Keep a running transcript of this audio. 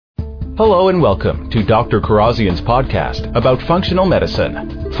Hello and welcome to Dr. Karazian's podcast about functional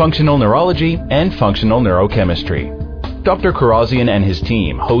medicine, functional neurology, and functional neurochemistry. Dr. Karazian and his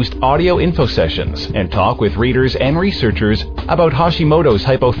team host audio info sessions and talk with readers and researchers about Hashimoto's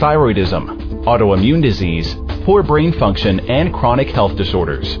hypothyroidism, autoimmune disease, poor brain function, and chronic health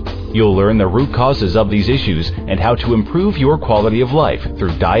disorders. You'll learn the root causes of these issues and how to improve your quality of life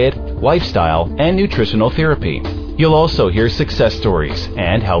through diet, lifestyle, and nutritional therapy. You'll also hear success stories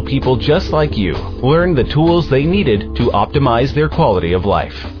and how people just like you learn the tools they needed to optimize their quality of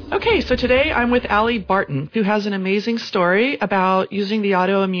life. Okay, so today I'm with Allie Barton, who has an amazing story about using the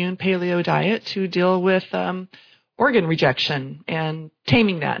autoimmune paleo diet to deal with organ rejection and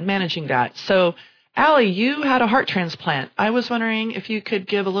taming that and managing that. So, Allie, you had a heart transplant. I was wondering if you could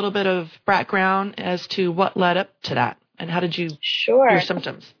give a little bit of background as to what led up to that and how did you your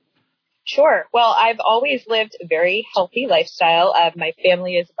symptoms? Sure. Well, I've always lived a very healthy lifestyle. My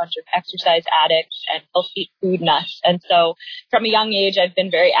family is a bunch of exercise addicts and healthy food nuts. And so from a young age, I've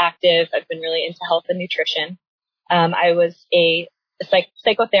been very active. I've been really into health and nutrition. I was a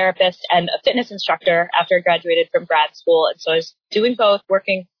psychotherapist and a fitness instructor after I graduated from grad school. And so I was doing both,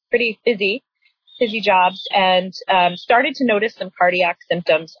 working pretty busy jobs, and started to notice some cardiac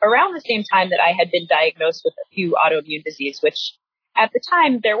symptoms around the same time that I had been diagnosed with a few autoimmune disease, which at the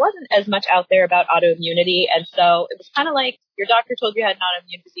time, there wasn't as much out there about autoimmunity, and so it was kind of like your doctor told you had an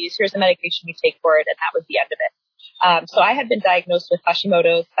autoimmune disease, here's the medication you take for it, and that was the end of it. So I had been diagnosed with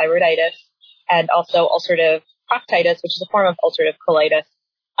Hashimoto's thyroiditis and also ulcerative proctitis, which is a form of ulcerative colitis,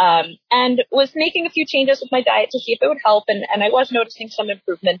 and was making a few changes with my diet to see if it would help, and I was noticing some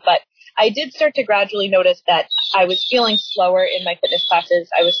improvement, but I did start to gradually notice that I was feeling slower in my fitness classes.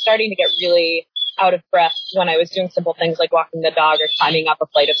 I was starting to get really out of breath when I was doing simple things like walking the dog or climbing up a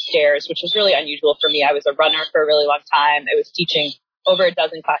flight of stairs, which was really unusual for me. I was a runner for a really long time. I was teaching over a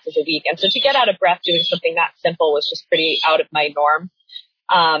dozen classes a week. And so to get out of breath doing something that simple was just pretty out of my norm.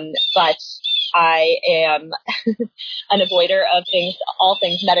 But I am an avoider of all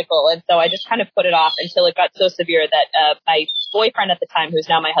things medical. And so I just kind of put it off until it got so severe that my boyfriend at the time, who's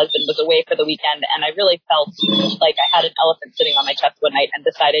now my husband, was away for the weekend. And I really felt like I had an elephant sitting on my chest one night and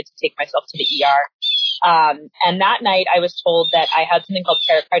decided to take myself to the ER. And that night I was told that I had something called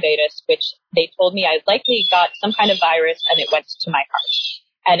pericarditis, which they told me I likely got some kind of virus and it went to my heart.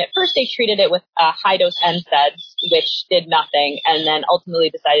 And at first they treated it with high-dose NSAIDs, which did nothing, and then ultimately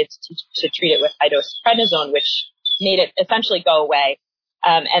decided to treat it with high-dose prednisone, which made it essentially go away.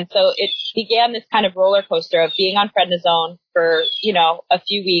 And so it began this kind of roller coaster of being on prednisone for, a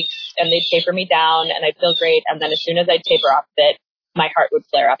few weeks, and they'd taper me down, and I'd feel great, and then as soon as I'd taper off it, my heart would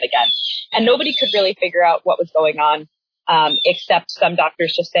flare up again. And nobody could really figure out what was going on. Except some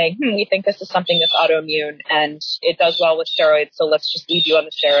doctors just saying, we think this is something that's autoimmune and it does well with steroids, so let's just leave you on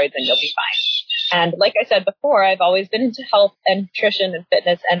the steroids and you'll be fine. And like I said before, I've always been into health and nutrition and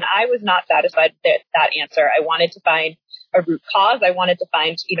fitness, and I was not satisfied with that answer. I wanted to find a root cause. I wanted to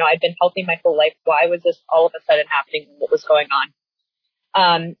find, I'd been healthy my whole life. Why was this all of a sudden happening? What was going on?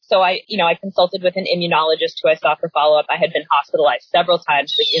 So I consulted with an immunologist who I saw for follow-up. I had been hospitalized several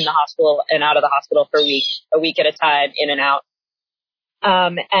times, like in the hospital and out of the hospital for a week at a time, in and out.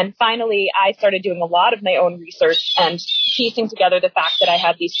 And finally, I started doing a lot of my own research and piecing together the fact that I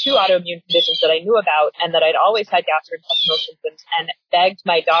had these two autoimmune conditions that I knew about and that I'd always had gastrointestinal symptoms, and begged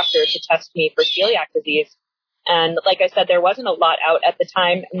my doctor to test me for celiac disease. And like I said, there wasn't a lot out at the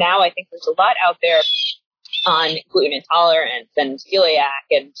time. Now I think there's a lot out there on gluten intolerance and celiac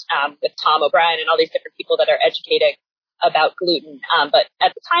and with Tom O'Brien and all these different people that are educating about gluten. But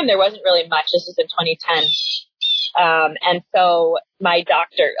at the time, there wasn't really much. This was in 2010. And so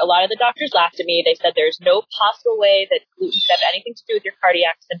a lot of the doctors laughed at me. They said there's no possible way that gluten could have anything to do with your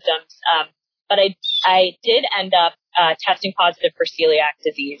cardiac symptoms. But I did end up testing positive for celiac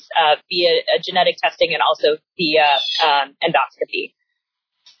disease via genetic testing and also via endoscopy.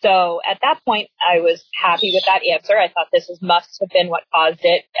 So at that point, I was happy with that answer. I thought this must have been what caused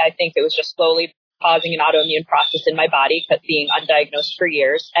it. I think it was just slowly causing an autoimmune process in my body, being undiagnosed for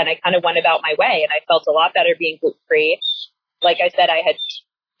years. And I kind of went about my way, and I felt a lot better being gluten-free. Like I said, I had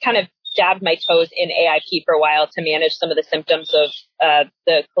kind of dabbed my toes in AIP for a while to manage some of the symptoms of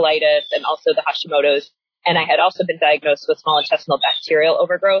the colitis and also the Hashimoto's. And I had also been diagnosed with small intestinal bacterial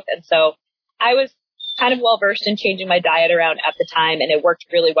overgrowth. And so I was kind of well-versed in changing my diet around at the time, and it worked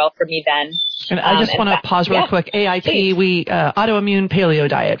really well for me then. And I just want to pause real quick. AIP, autoimmune paleo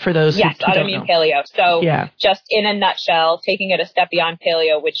diet for those who don't know. Yes, autoimmune paleo. So just in a nutshell, taking it a step beyond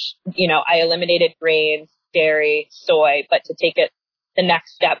paleo, which, I eliminated grains, dairy, soy, but to take it the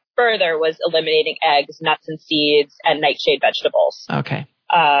next step further was eliminating eggs, nuts and seeds, and nightshade vegetables. Okay.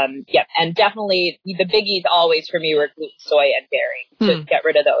 Yeah. And definitely the biggies always for me were gluten, soy, and dairy to get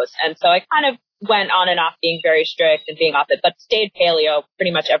rid of those. And so I kind of went on and off being very strict and being off it, but stayed paleo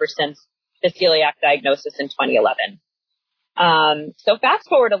pretty much ever since the celiac diagnosis in 2011. So fast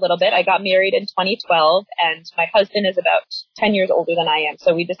forward a little bit, I got married in 2012 and my husband is about 10 years older than I am.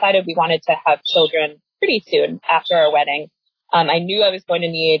 So we decided we wanted to have children pretty soon after our wedding. I knew I was going to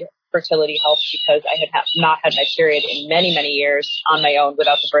need fertility help because I had not had my period in many, many years on my own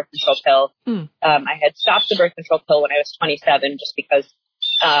without the birth control pill. I had stopped the birth control pill when I was 27 just because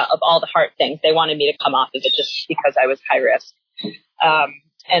of all the heart things. They wanted me to come off of it just because I was high risk.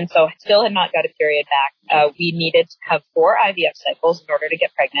 And so I still had not got a period back. We needed to have 4 IVF cycles in order to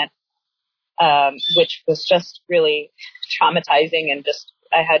get pregnant, which was just really traumatizing. And just,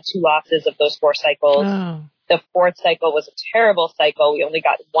 I had 2 losses of those 4 cycles. Oh. The 4th cycle was a terrible cycle. We only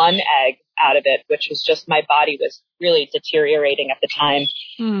got 1 egg out of it, which was just, my body was really deteriorating at the time.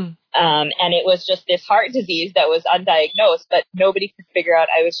 And it was just this heart disease that was undiagnosed, but nobody could figure out.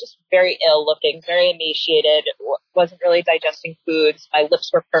 I was just very ill looking, very emaciated, wasn't really digesting foods. My lips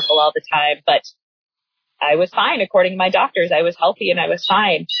were purple all the time, but I was fine. According to my doctors, I was healthy and I was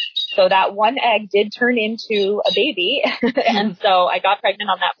fine. So that 1 egg did turn into a baby. And so I got pregnant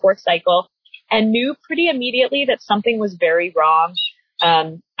on that 4th cycle and knew pretty immediately that something was very wrong.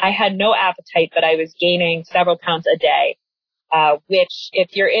 I had no appetite, but I was gaining several pounds a day. Which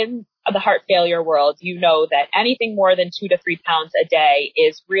if you're in the heart failure world, you know that anything more than 2 to 3 pounds a day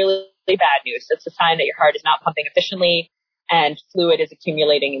is really bad news. It's a sign that your heart is not pumping efficiently and fluid is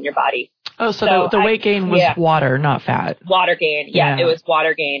accumulating in your body. Oh, so the weight gain was water, not fat. Water gain. Yeah, it was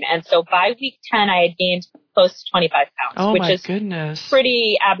water gain. And so by week 10, I had gained close to 25 pounds, which is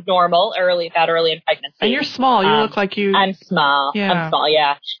pretty abnormal that early in pregnancy. And you're small. You look like you... I'm small. Yeah. I'm small,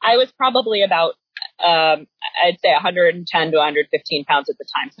 yeah. I was probably about I'd say 110 to 115 pounds at the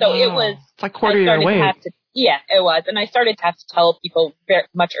time. So it was... It's like quarter your weight. Yeah, it was. And I started to have to tell people very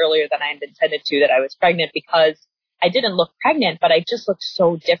much earlier than I intended to that I was pregnant because I didn't look pregnant, but I just looked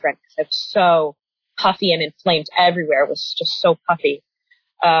so different because I was so puffy and inflamed everywhere. It was just so puffy.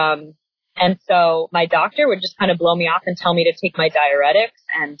 And so my doctor would just kind of blow me off and tell me to take my diuretics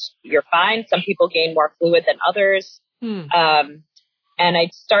and you're fine. Some people gain more fluid than others. And I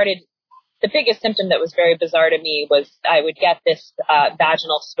started... The biggest symptom that was very bizarre to me was I would get this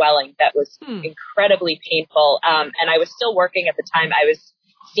vaginal swelling that was incredibly painful. And I was still working at the time. I was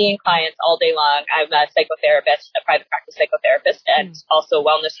seeing clients all day long. I'm a psychotherapist, a private practice psychotherapist, and also a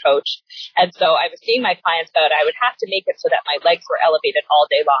wellness coach. And so I was seeing my clients, but I would have to make it so that my legs were elevated all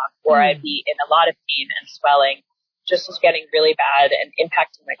day long, or I'd be in a lot of pain and swelling. Just was getting really bad and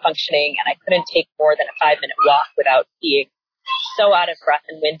impacting my functioning. And I couldn't take more than a 5-minute walk without being so out of breath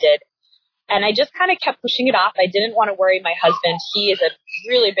and winded. And I just kind of kept pushing it off. I didn't want to worry my husband. He is a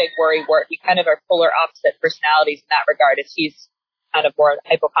really big worrywart. We kind of are polar opposite personalities in that regard. He's kind of more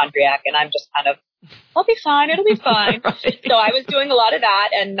hypochondriac, and I'm just kind of, I'll be fine. It'll be fine. Right. So I was doing a lot of that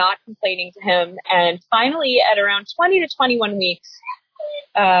and not complaining to him. And finally, at around 20 to 21 weeks,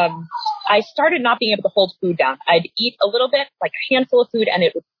 I started not being able to hold food down. I'd eat a little bit, like a handful of food, and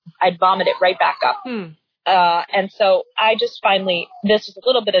I'd vomit it right back up. And so I just finally, this was a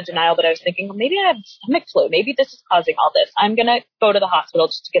little bit of denial, but I was thinking, well, maybe I have stomach flu. Maybe this is causing all this. I'm going to go to the hospital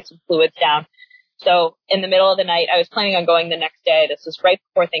just to get some fluids down. So in the middle of the night, I was planning on going the next day. This was right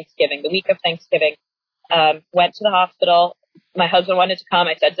before Thanksgiving, the week of Thanksgiving. Went to the hospital. My husband wanted to come.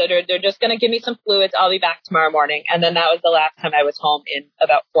 I said, so they're just going to give me some fluids. I'll be back tomorrow morning. And then that was the last time I was home in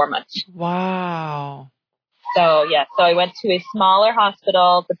about 4 months. Wow. So I went to a smaller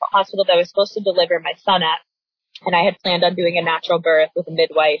hospital, the hospital that I was supposed to deliver my son at. And I had planned on doing a natural birth with a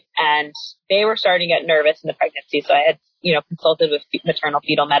midwife, and they were starting to get nervous in the pregnancy. So I had, consulted with maternal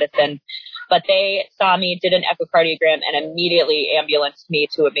fetal medicine, but they saw me, did an echocardiogram, and immediately ambulanced me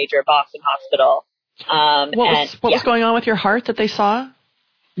to a major Boston hospital. What was going on with your heart that they saw?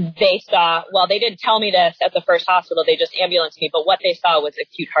 They saw, well, they didn't tell me this at the first hospital. They just ambulanced me. But what they saw was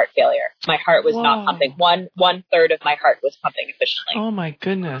acute heart failure. My heart was not pumping. One third of my heart was pumping efficiently. Oh, my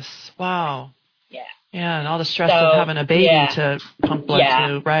goodness. Wow. Yeah. Yeah, and all the stress of having a baby to pump blood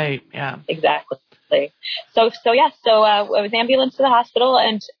to. Right. Yeah. Exactly. So I was ambulanced to the hospital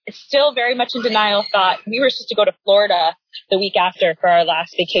and still very much in denial. Thought we were supposed to go to Florida the week after for our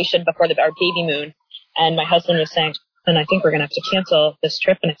last vacation before our baby moon. And my husband was saying, and I think we're going to have to cancel this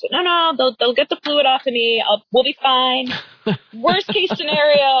trip. And I said, no, they'll get the fluid off of me. We'll be fine. Worst case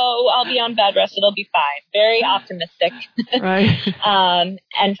scenario, I'll be on bed rest. It'll be fine. Very optimistic. Right.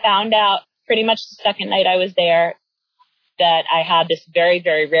 And found out pretty much the second night I was there that I had this very,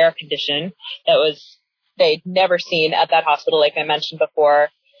 very rare condition that they'd never seen at that hospital, like I mentioned before.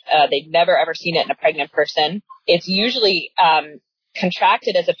 They'd never, ever seen it in a pregnant person. It's usually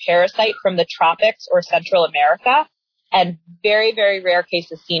contracted as a parasite from the tropics or Central America, and very, very rare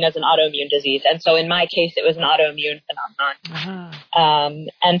cases seen as an autoimmune disease. And so in my case, it was an autoimmune phenomenon.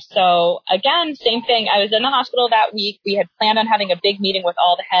 Uh-huh. And so, again, same thing. I was in the hospital that week. We had planned on having a big meeting with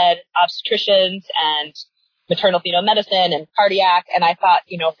all the head obstetricians and maternal fetal medicine and cardiac. And I thought,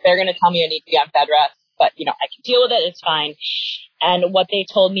 if they're going to tell me I need to be on bed rest, but, I can deal with it. It's fine. And what they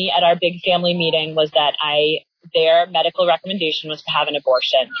told me at our big family meeting was that their medical recommendation was to have an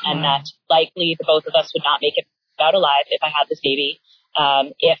abortion, and that likely the both of us would not make it out alive if I had this baby.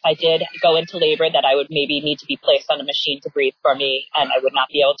 If I did go into labor, that I would maybe need to be placed on a machine to breathe for me, and I would not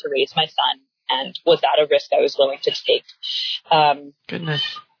be able to raise my son. And was that a risk I was willing to take? Goodness.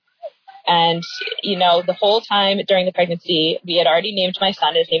 And, the whole time during the pregnancy, we had already named my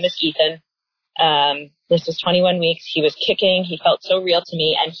son. His name is Ethan. This was 21 weeks. He was kicking. He felt so real to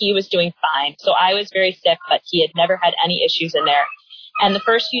me, and he was doing fine. So I was very sick, but he had never had any issues in there. And the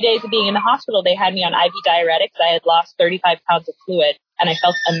first few days of being in the hospital, they had me on IV diuretics. I had lost 35 pounds of fluid, and I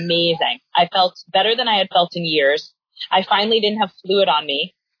felt amazing. I felt better than I had felt in years. I finally didn't have fluid on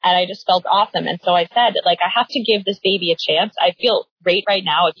me, and I just felt awesome. And so I said, I have to give this baby a chance. I feel great right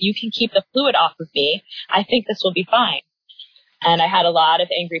now. If you can keep the fluid off of me, I think this will be fine. And I had a lot of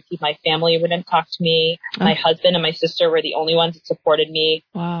angry people. My family wouldn't talk to me. My husband and my sister were the only ones that supported me.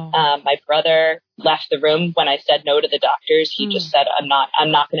 Wow. My brother left the room when I said no to the doctors. He just said, I'm not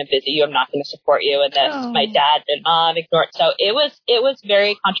going to visit you. I'm not going to support you in this. My dad and mom ignored. So it was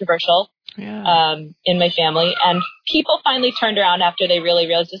very controversial, in my family. And people finally turned around after they really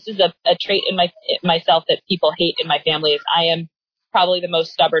realized this is a trait in myself that people hate in my family is I am probably the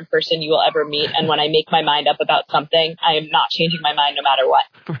most stubborn person you will ever meet. And when I make my mind up about something, I am not changing my mind no matter what.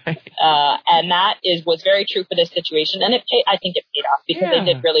 Right. And that was very true for this situation. And I think it paid off because I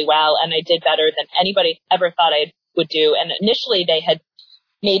did really well, and I did better than anybody ever thought I would do. And initially they had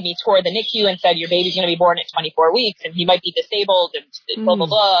made me tour the NICU and said, your baby's going to be born at 24 weeks and he might be disabled and blah, blah,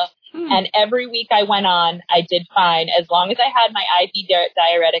 blah. And every week I went on, I did fine as long as I had my IV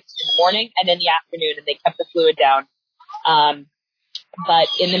diuretics in the morning and in the afternoon, and they kept the fluid down. But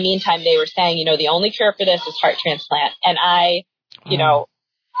in the meantime, they were saying, the only cure for this is heart transplant. And I,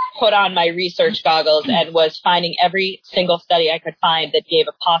 put on my research goggles and was finding every single study I could find that gave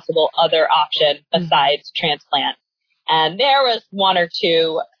a possible other option besides transplant. And there was one or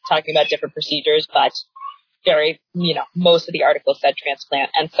two talking about different procedures, but very, most of the articles said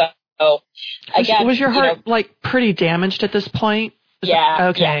transplant. And so, again, was your heart pretty damaged at this point? Yeah.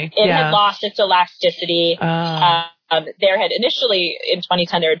 Okay. Yeah. It had lost its elasticity. There had initially in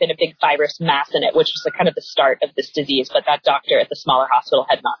 2010 there had been a big fibrous mass in it, which was kind of the start of this disease. But that doctor at the smaller hospital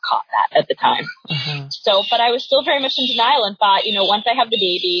had not caught that at the time. So, but I was still very much in denial and thought, once I have the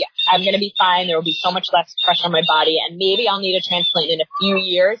baby, I'm going to be fine. There will be so much less pressure on my body, and maybe I'll need a transplant in a few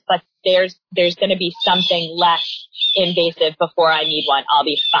years. But there's going to be something less invasive before I need one. I'll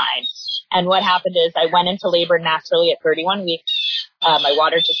be fine. And what happened is I went into labor naturally at 31 weeks. My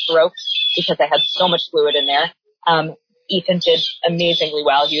water just broke because I had so much fluid in there. Ethan did amazingly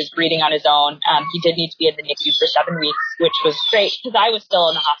well. He was breathing on his own. He did need to be in the NICU for 7 weeks, which was great because I was still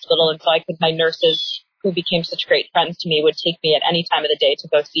in the hospital. And so my nurses, who became such great friends to me, would take me at any time of the day to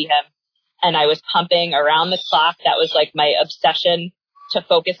go see him. And I was pumping around the clock. That was my obsession to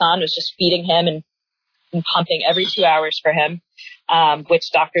focus on, was just feeding him and pumping every 2 hours for him,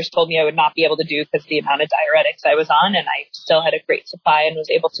 which doctors told me I would not be able to do because of the amount of diuretics I was on. And I still had a great supply and was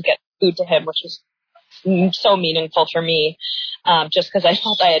able to get food to him, which was so meaningful for me, just because I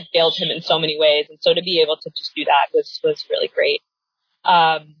felt I had failed him in so many ways. And so to be able to just do that was really great.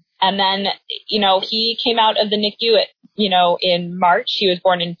 And then, he came out of the NICU in March. He was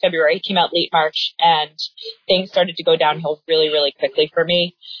born in February. He came out late March, and things started to go downhill really, really quickly for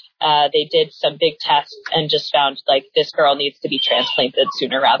me. They did some big tests and just found this girl needs to be transplanted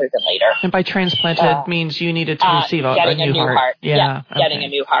sooner rather than later. And by transplanted means you needed to receive a new heart. Yeah, getting a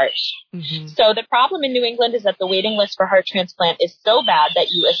new heart. So the problem in New England is that the waiting list for heart transplant is so bad that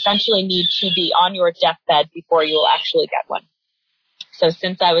you essentially need to be on your deathbed before you will actually get one. So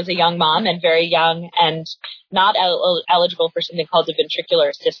since I was a young mom and very young and not eligible for something called a ventricular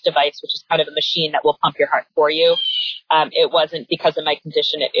assist device, which is kind of a machine that will pump your heart for you, it wasn't because of my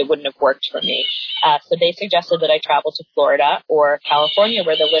condition. It wouldn't have worked for me. So they suggested that I travel to Florida or California,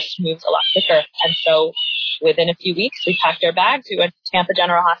 where the list moves a lot quicker. And so within a few weeks, we packed our bags. We went to Tampa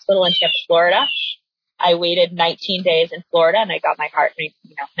General Hospital in Tampa, Florida. I waited 19 days in Florida, and I got my heart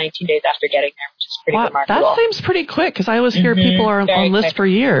 19 days after getting there, which is pretty remarkable. That seems pretty quick, because I always hear people are on list for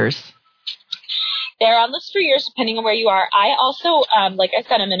years. They're on lists for years, depending on where you are. I also, like I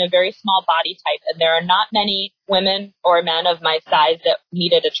said, I'm in a very small body type, and there are not many women or men of my size that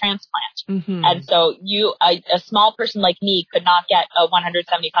needed a transplant. Mm-hmm. And so a small person like me could not get a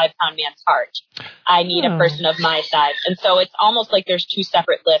 175-pound man's heart. I need a person of my size. And so it's almost like there's two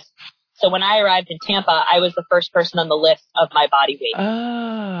separate lists. So when I arrived in Tampa, I was the first person on the list of my body weight.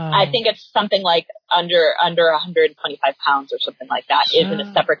 Oh. I think it's something like under 125 pounds or something like that is in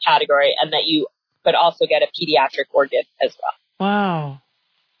a separate category, and that you could also get a pediatric organ as well.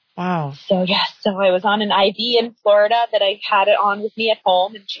 Wow. So so I was on an IV in Florida that I had it on with me at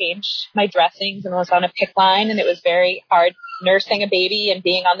home and changed my dressings, and I was on a PICC line, and it was very hard nursing a baby and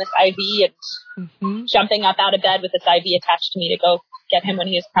being on this IV and jumping up out of bed with this IV attached to me to go get him when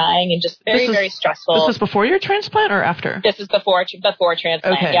he was crying, and just very stressful. This was before your transplant or after? This was before transplant.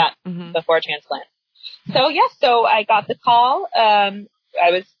 Okay. Yeah, before transplant. So I got the call.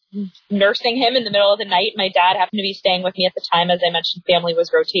 I was nursing him in the middle of the night. My dad happened to be staying with me at the time. As I mentioned, family was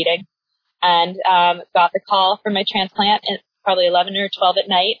rotating, and got the call for my transplant at probably 11 or 12 at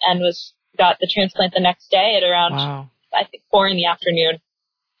night, and got the transplant the next day at around I think 4 p.m.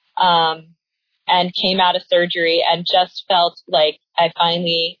 And came out of surgery and just felt like I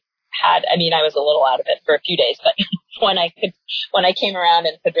finally had, I was a little out of it for a few days, but when I came around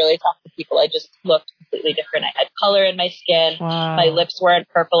and could really talk to people, I just looked completely different. I had color in my skin. Wow. My lips weren't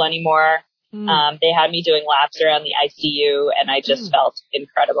purple anymore. They had me doing laps around the ICU, and I just felt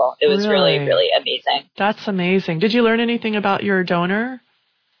incredible. It was really, really amazing. That's amazing. Did you learn anything about your donor?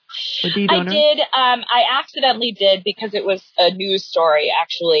 I did. I accidentally did, because it was a news story,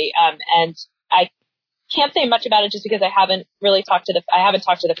 actually. And I can't say much about it just because I haven't talked to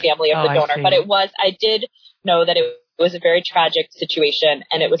the family of the donor, but I did know that it was a very tragic situation,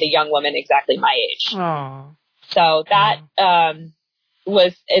 and it was a young woman exactly my age. Oh. So that,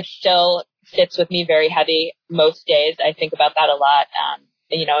 it still sits with me very heavy most days. I think about that a lot.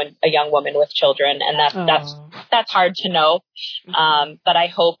 A young woman with children, and that's hard to know. But I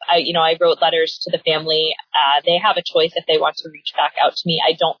hope I wrote letters to the family. They have a choice if they want to reach back out to me.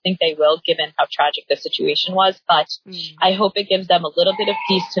 I don't think they will, given how tragic the situation was, but I hope it gives them a little bit of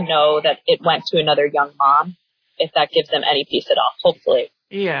peace to know that it went to another young mom, if that gives them any peace at all, hopefully.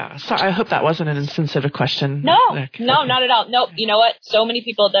 Yeah. So I hope that wasn't an insensitive question. No, not at all. Nope. You know what? So many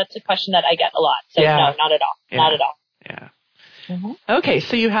people, that's a question that I get a lot. So no, not at all. Yeah. Not at all. Yeah. Okay,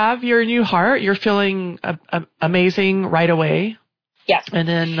 so you have your new heart. You're feeling amazing right away. Yes. And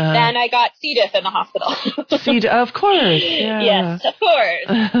then I got C. diff in the hospital. Of course. Yeah. Yes, of course.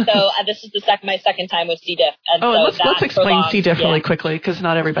 So this is my second time with C. diff. And let's explain C. diff really quickly, because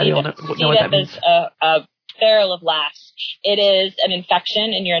not everybody will know what that means. C. diff is a barrel of laughs. It is an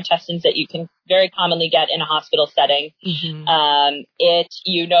infection in your intestines that you can very commonly get in a hospital setting. When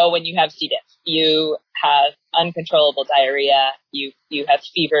you have C. diff, you have uncontrollable diarrhea, you have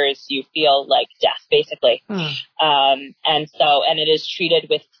fevers, you feel like death, basically. And it is treated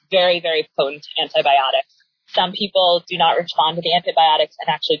with very, very potent antibiotics. Some people do not respond to the antibiotics and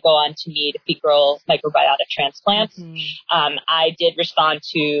actually go on to need fecal microbiotic transplants. I did respond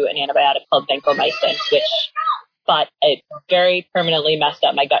to an antibiotic called vancomycin, but it very permanently messed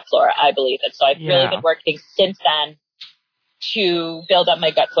up my gut flora, I believe. And so I've really been working since then to build up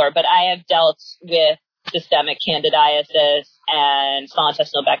my gut flora. But I have dealt with systemic candidiasis and small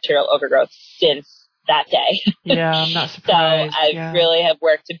intestinal bacterial overgrowth since that day. Yeah, I'm not surprised. So I really have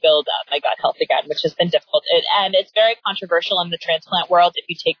worked to build up my gut health again, which has been difficult. And it's very controversial in the transplant world if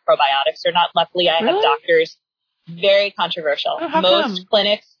you take probiotics or not. Luckily, I have doctors. Very controversial. Most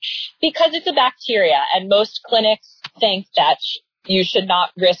clinics, because it's a bacteria, and most clinics think that you should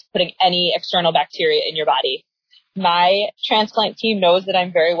not risk putting any external bacteria in your body. My transplant team knows that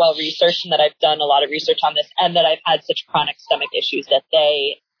I'm very well researched and that I've done a lot of research on this, and that I've had such chronic stomach issues that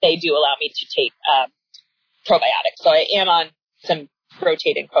they do allow me to take probiotics. So I am on some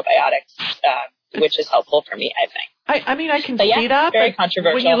rotating probiotics, which is helpful for me, I think. I can see that. Very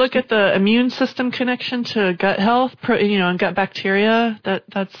controversial. When you look at the immune system connection to gut health, and gut bacteria,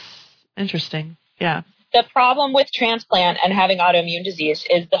 that's interesting. Yeah. The problem with transplant and having autoimmune disease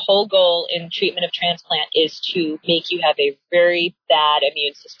is the whole goal in treatment of transplant is to make you have a very bad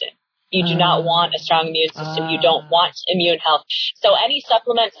immune system. You do not want a strong immune system. You don't want immune health. So any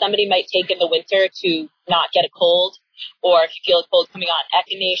supplement somebody might take in the winter to not get a cold, or if you feel a cold coming on,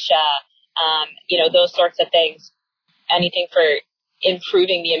 echinacea, those sorts of things, anything for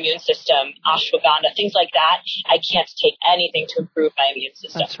improving the immune system, ashwagandha, things like that, I can't take anything to improve my immune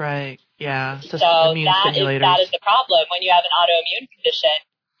system. That's right. Yeah. So that is the problem. When you have an autoimmune condition,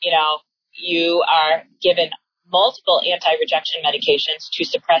 you are given multiple anti-rejection medications to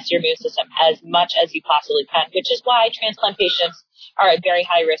suppress your immune system as much as you possibly can, which is why transplant patients are at very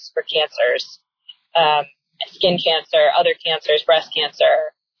high risk for cancers, skin cancer, other cancers, breast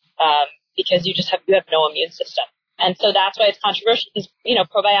cancer, because you have no immune system. And so that's why it's controversial, because,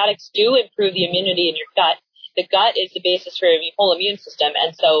 probiotics do improve the immunity in your gut. The gut is the basis for your whole immune system.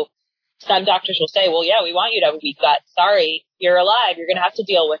 And so some doctors will say, well, yeah, we want you to have a weak gut. Sorry, you're alive. You're going to have to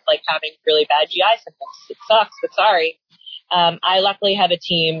deal with having really bad GI symptoms. It sucks, but sorry. I luckily have a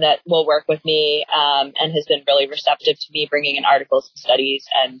team that will work with me, and has been really receptive to me bringing in articles and studies.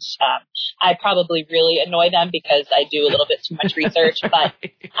 And, I probably really annoy them because I do a little bit too much research, but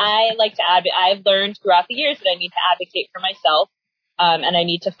I like to I've learned throughout the years that I need to advocate for myself, and I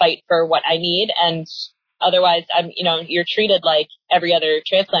need to fight for what I need. And otherwise, you're treated like every other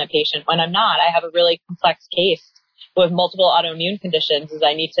transplant patient when I'm not. I have a really complex case with multiple autoimmune conditions, is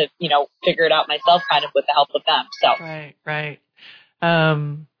I need to, figure it out myself kind of with the help of them. So. Right.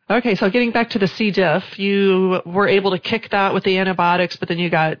 Okay. So getting back to the C. diff, you were able to kick that with the antibiotics, but then you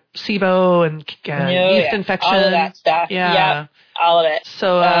got SIBO and yeast infection. All of that stuff. Yeah. All of it.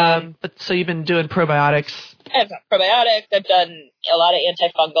 So, so you've been doing probiotics. I've done probiotics. I've done a lot of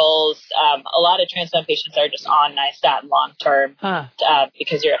antifungals. A lot of transplant patients are just on nystatin long term,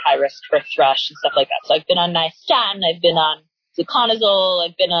 because you're at high risk for thrush and stuff like that. So I've been on nystatin. I've been on fluconazole.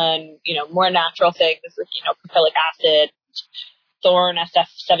 I've been on, more natural things, caprylic acid, Thorn,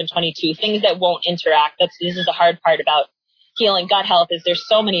 SF722, things that won't interact. This is the hard part about healing gut health, is there's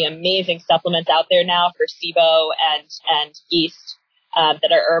so many amazing supplements out there now for SIBO and yeast.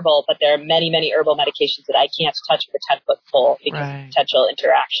 That are herbal, but there are many, many herbal medications that I can't touch with a 10-foot pole because of potential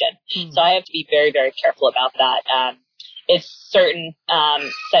interaction. So I have to be very, very careful about that. It's certain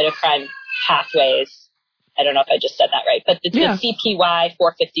cytokine pathways. I don't know if I just said that right, but it's the CPY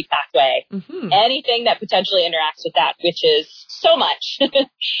 450 pathway. Anything that potentially interacts with that, which is so much,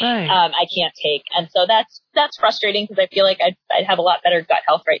 I can't take. And so that's frustrating, because I feel like I'd have a lot better gut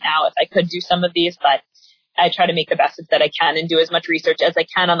health right now if I could do some of these, but I try to make the best that I can and do as much research as I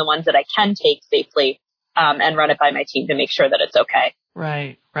can on the ones that I can take safely, and run it by my team to make sure that it's okay.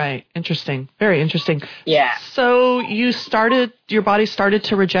 Right. Interesting. Very interesting. Yeah. So your body started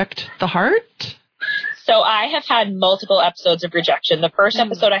to reject the heart? So I have had multiple episodes of rejection. The first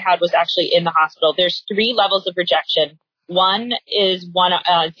episode I had was actually in the hospital. There's 3 levels of rejection. 0 is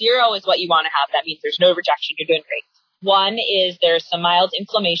what you want to have. That means there's no rejection. You're doing great. 1 is there's some mild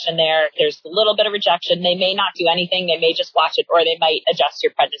inflammation there. There's a little bit of rejection. They may not do anything. They may just watch it, or they might adjust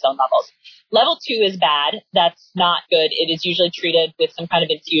your prednisone levels. Level 2 is bad. That's not good. It is usually treated with some kind of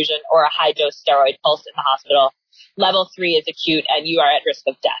infusion or a high-dose steroid pulse in the hospital. Level 3 is acute, and you are at risk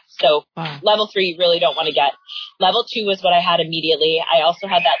of death. So Level 3 you really don't want to get. Level 2 was what I had immediately. I also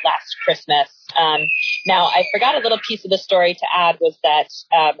had that last Christmas. Now, I forgot a little piece of the story to add, was that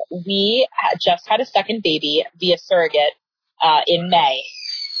we just had a second baby via surrogate in May.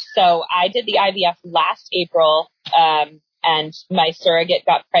 So I did the IVF last April, and my surrogate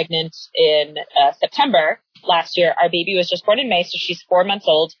got pregnant in September last year. Our baby was just born in May, so she's 4 months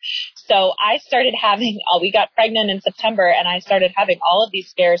old. So I started we got pregnant in September, and I started having all of these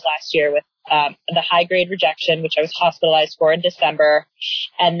scares last year with the high-grade rejection, which I was hospitalized for in December.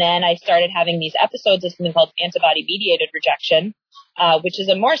 And then I started having these episodes of something called antibody-mediated rejection, which is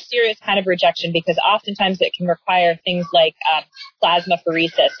a more serious kind of rejection, because oftentimes it can require things like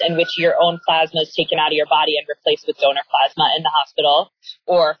plasmapheresis, in which your own plasma is taken out of your body and replaced with donor plasma in the hospital,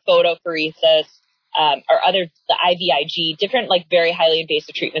 or photopheresis, or the IVIG, different very highly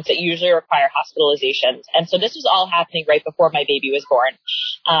invasive treatments that usually require hospitalizations. And so this was all happening right before my baby was born.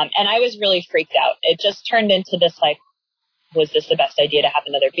 And I was really freaked out. It just turned into this, was this the best idea to have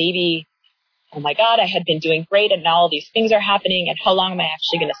another baby? Oh my God, I had been doing great, and now all these things are happening, and how long am I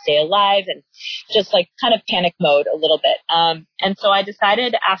actually going to stay alive? And just kind of panic mode a little bit. And so I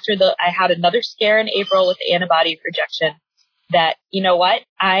decided after I had another scare in April with the antibody rejection that, you know what,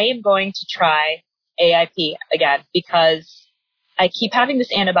 I am going to try AIP again, because I keep having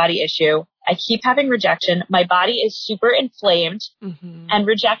this antibody issue. I keep having rejection. My body is super inflamed, and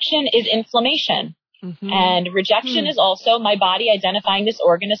rejection is inflammation. And rejection is also my body identifying this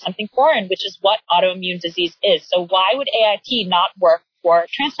organ as something foreign, which is what autoimmune disease is. So why would AIP not work for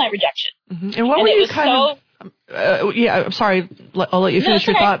transplant rejection? And what were you I'm sorry, I'll let you finish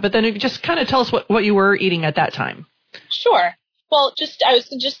your thought, but then just kind of tell us what you were eating at that time. Sure. Well, I was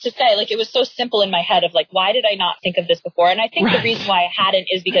just to say, it was so simple in my head of why did I not think of this before? And I think the reason why I hadn't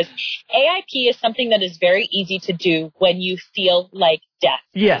is because AIP is something that is very easy to do when you feel like death.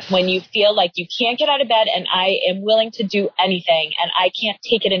 Yes. When you feel like you can't get out of bed and I am willing to do anything and I can't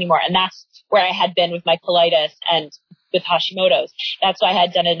take it anymore. And that's where I had been with my colitis and with Hashimoto's. That's why I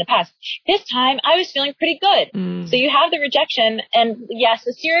had done it in the past. This time I was feeling pretty good. So you have the rejection, and yes,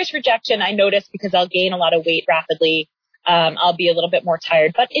 the serious rejection I noticed because I'll gain a lot of weight rapidly. I'll be a little bit more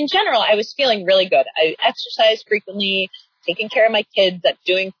tired, but in general, I was feeling really good. I exercised frequently, taking care of my kids. I'm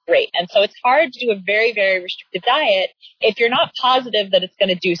doing great. And so it's hard to do a very, very restrictive diet if you're not positive that it's going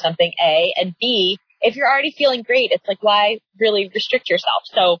to do something, A, and B, if you're already feeling great, it's like, why really restrict yourself?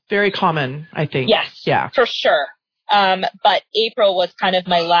 So very common, I think. Yes, yeah, for sure. But April was kind of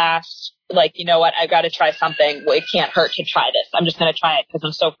my last, like, you know what, I've got to try something. Well, it can't hurt to try this. I'm just going to try it because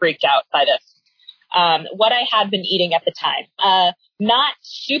I'm so freaked out by this. What I had been eating at the time, not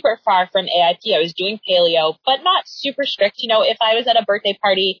super far from AIP. I was doing paleo, but not super strict. You know, if I was at a birthday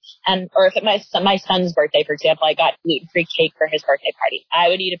party or if at my son's birthday, for example, I got gluten-free cake for his birthday party, I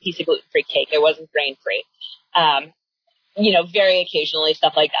would eat a piece of gluten-free cake. It wasn't grain-free. You know, very occasionally,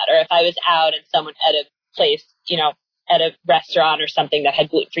 stuff like that. Or if I was out and someone at a place, you know, at a restaurant or something that had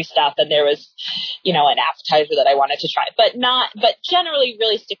gluten-free stuff and there was, you know, an appetizer that I wanted to try, but generally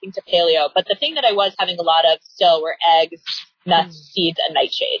really sticking to paleo. But the thing that I was having a lot of still were eggs, nuts, seeds, and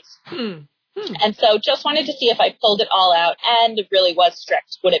nightshades. And so just wanted to see if I pulled it all out and it really was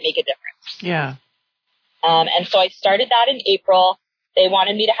strict, would it make a difference? Yeah. And so I started that in April. They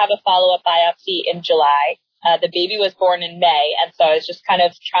wanted me to have a follow-up biopsy in July. The baby was born in May, and so I was just kind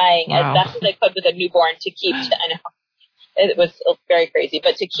of trying as best as I could with a newborn to keep to, I know it was very crazy,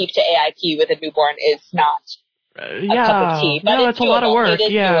 but to keep to AIP with a newborn is not a cup of tea. But no, it's a lot of work. It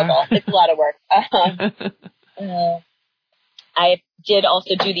is doable. It's a lot of work. I did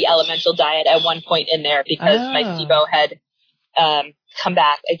also do the elemental diet at one point in there because my SIBO had come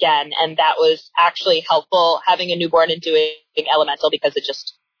back again, and that was actually helpful having a newborn and doing elemental because it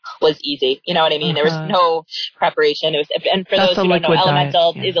just was easy. You know what I mean? There was no preparation. It was, and for those who don't know,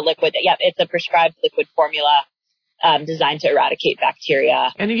 elemental is a liquid. Yeah, it's a prescribed liquid formula designed to eradicate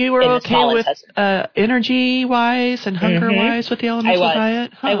bacteria. And you were okay with energy-wise and hunger-wise with the elemental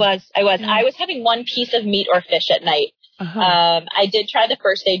diet? I was. Yeah. I was having one piece of meat or fish at night. I did try the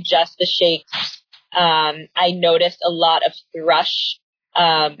first day just the shakes. I noticed a lot of thrush.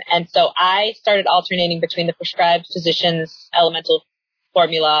 And so I started alternating between the prescribed physician's elemental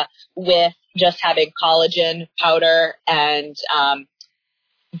formula with just having collagen powder and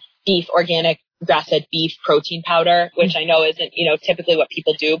beef, organic grass-fed beef protein powder, which I know isn't, you know, typically what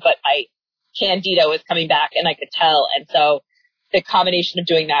people do, but my candida was coming back and I could tell. And so the combination of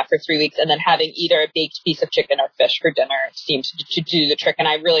doing that for 3 weeks and then having either a baked piece of chicken or fish for dinner seemed to do the trick. And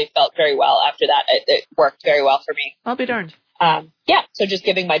I really felt very well after that. It worked very well for me. I'll be darned. So just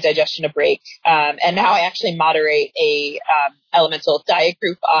giving my digestion a break. And now I actually moderate a elemental diet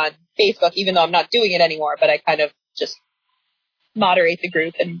group on Facebook, even though I'm not doing it anymore, but I kind of just moderate the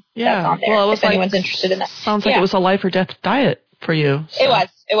group and that's on there. Well, it was if anyone's interested in that. Sounds like it was a life or death diet for you. So. It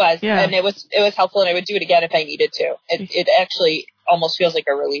was. Yeah. And it was helpful, and I would do it again if I needed to. It actually almost feels like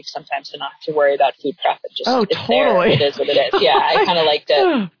a relief sometimes to not have to worry about food prep. It's totally. There. It is what it is. Yeah, I kind of liked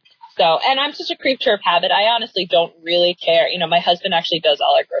it. So, and I'm such a creature of habit. I honestly don't really care. You know, my husband actually does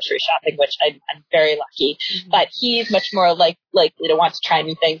all our grocery shopping, which I'm very lucky. But he's much more likely to want to try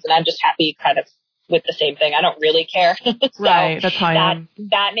new things, and I'm just happy kind of with the same thing. I don't really care. So right, that's how I am.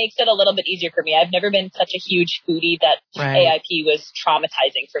 That makes it a little bit easier for me. I've never been such a huge foodie that AIP was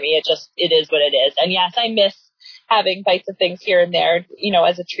traumatizing for me. It is what it is. And yes, I miss having bites of things here and there, you know,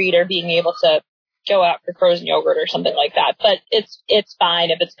 as a treat or being able to go out for frozen yogurt or something like that. But it's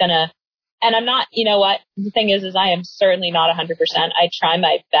fine if it's gonna, and I'm not, you know what, the thing is I am certainly not 100%. I try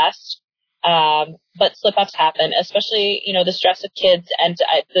my best. But slip-ups happen, especially, you know, the stress of kids and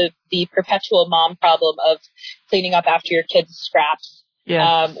the perpetual mom problem of cleaning up after your kids' scraps,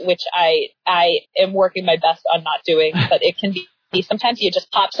 which I am working my best on not doing, but it can be, sometimes you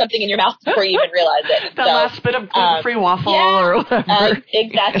just pop something in your mouth before you even realize it. The last bit of gluten-free waffle or whatever.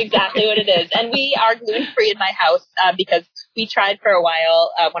 Exactly what it is. And we are gluten-free in my house because we tried for a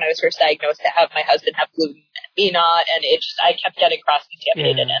while when I was first diagnosed to have my husband have gluten, me not, and I kept getting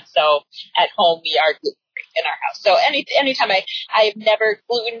cross-contaminated. And so at home we are gluten-free in our house. So anytime I've never,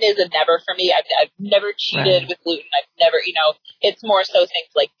 gluten is a never for me. I've never cheated with gluten. I've never, you know, it's more so things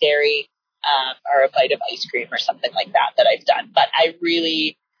like dairy, or a bite of ice cream or something like that I've done. But I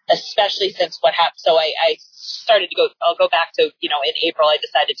really, especially since what happened, so I started to I'll go back to, you know, in April, I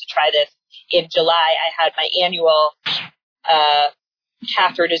decided to try this. In July, I had my annual,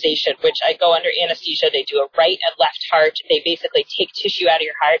 catheterization, which I go under anesthesia. They do a right and left heart. They basically take tissue out of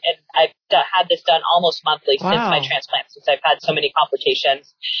your heart. And I've had this done almost monthly since my transplant, since I've had so many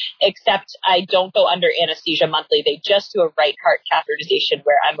complications, except I don't go under anesthesia monthly. They just do a right heart catheterization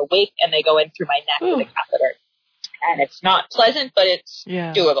where I'm awake and they go in through my neck with a catheter. And it's not pleasant, but it's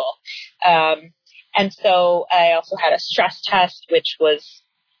doable. And so I also had a stress test, which was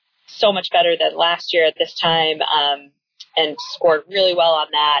so much better than last year at this time, and scored really well on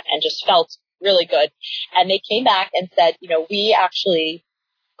that and just felt really good. And they came back and said, we actually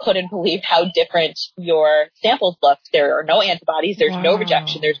couldn't believe how different your samples looked. There are no antibodies. There's no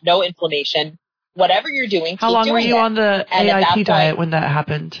rejection. There's no inflammation. Whatever you're doing, how long were you on the AIP diet when that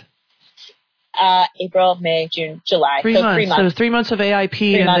happened? April, May, June, July. 3 months. 3 months. So 3 months of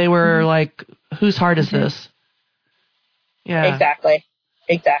AIP, and they were like, whose heart is this? Yeah.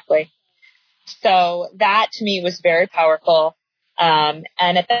 Exactly. So that to me was very powerful. And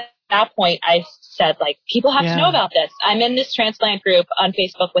at that point, I said, people have to know about this. I'm in this transplant group on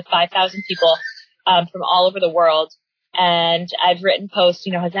Facebook with 5,000 people from all over the world. And I've written posts,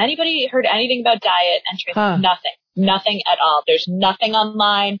 has anybody heard anything about diet and transplant? Nothing at all. There's nothing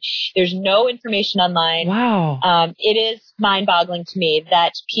online. There's no information online. Wow. It is mind-boggling to me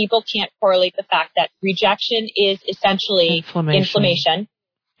that people can't correlate the fact that rejection is essentially inflammation.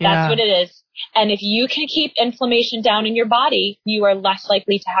 That's what it is. And if you can keep inflammation down in your body, you are less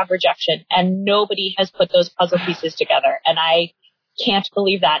likely to have rejection. And nobody has put those puzzle pieces together. And I can't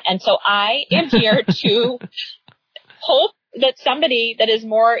believe that. And so I am here to hope that somebody that is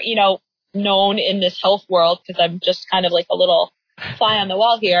more, known in this health world, because I'm just kind of like a little fly on the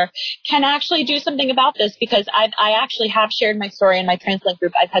wall here, can actually do something about this, because I actually have shared my story in my transplant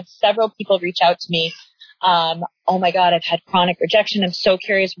group. I've had several people reach out to me. Oh my God, I've had chronic rejection. I'm so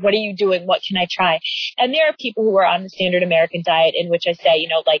curious. What are you doing? What can I try? And there are people who are on the standard American diet, in which I say,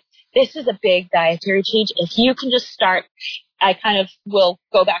 this is a big dietary change. If you can just start, I kind of will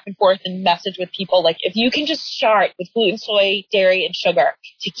go back and forth and message with people. If you can just start with gluten, soy, dairy, and sugar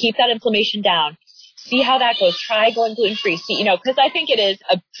to keep that inflammation down, see how that goes. Try going gluten-free. See, because I think it is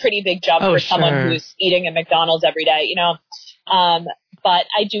a pretty big jump for someone who's eating at McDonald's every day, But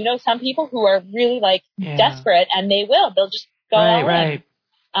I do know some people who are really desperate, and they'll just go all in.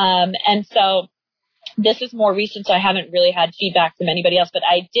 And so this is more recent, so I haven't really had feedback from anybody else, but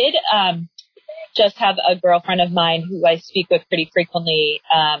I did, just have a girlfriend of mine who I speak with pretty frequently,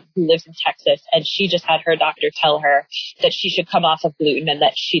 who lives in Texas, and she just had her doctor tell her that she should come off of gluten, and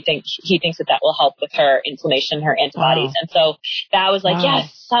that he thinks that will help with her inflammation, her antibodies. And so that was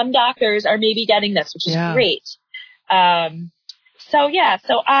yes, some doctors are maybe getting this, which is great. So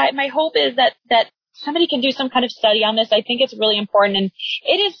my hope is that somebody can do some kind of study on this. I think it's really important, and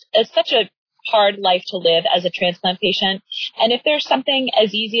it is such a hard life to live as a transplant patient. And if there's something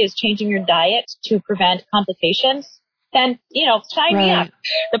as easy as changing your diet to prevent complications, then, sign me up.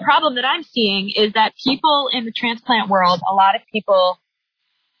 The problem that I'm seeing is that people in the transplant world, a lot of people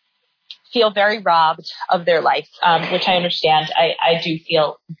feel very robbed of their life, which I understand. I do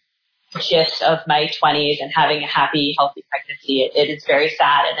feel gist of my 20s and having a happy, healthy pregnancy. It is very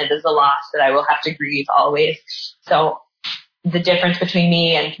sad, and it is a loss that I will have to grieve always. So the difference between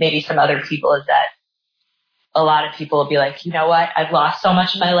me and maybe some other people is that a lot of people will be like, you know what? I've lost so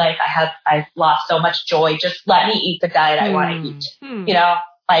much in my life. I've lost so much joy. Just let me eat the diet I want to eat.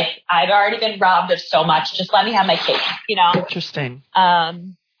 I've already been robbed of so much. Just let me have my cake, Interesting.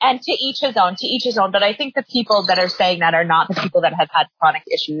 And to each his own. But I think the people that are saying that are not the people that have had chronic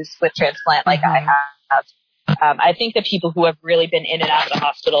issues with transplant like I have. I think the people who have really been in and out of the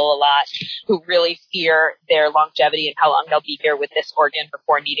hospital a lot, who really fear their longevity and how long they'll be here with this organ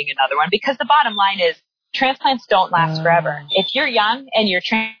before needing another one. Because the bottom line is transplants don't last forever. If you're young and you're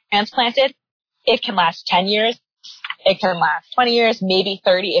transplanted, it can last 10 years. It can last 20 years, maybe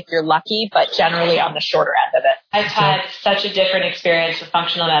 30 if you're lucky, but generally on the shorter end of it. I've had such a different experience with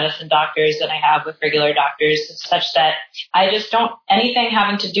functional medicine doctors than I have with regular doctors, such that I just don't, anything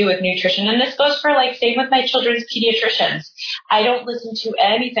having to do with nutrition, and this goes for same with my children's pediatricians. I don't listen to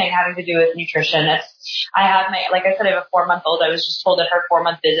anything having to do with nutrition. I have like I said, I have a 4-month-old. I was just told at her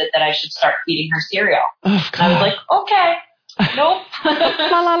 4-month visit that I should start feeding her cereal. Oh, God. I was like, okay. Nope.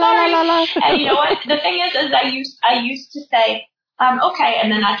 la. And you know what? The thing is I used to say, okay, and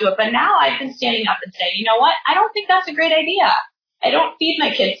then not do it. But now I've been standing up and saying, you know what? I don't think that's a great idea. I don't feed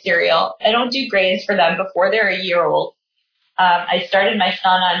my kids cereal. I don't do grains for them before they're a year old. I started my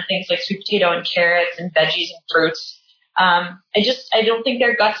son on things like sweet potato and carrots and veggies and fruits. I don't think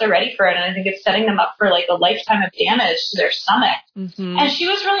their guts are ready for it. And I think it's setting them up for like a lifetime of damage to their stomach. Mm-hmm. And she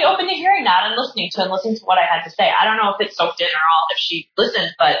was really open to hearing that and listening to what I had to say. I don't know if it soaked in or all, if she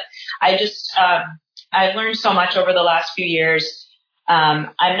listened, but I've learned so much over the last few years.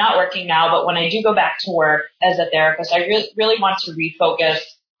 I'm not working now, but when I do go back to work as a therapist, I really want to refocus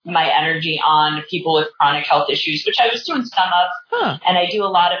my energy on people with chronic health issues, which I was doing some of, and I do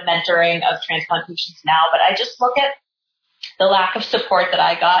a lot of mentoring of transplant patients now, but I just look at the lack of support that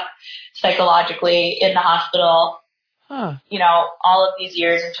I got psychologically in the hospital, all of these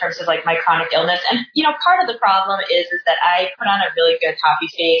years in terms of like my chronic illness. And, part of the problem is that I put on a really good happy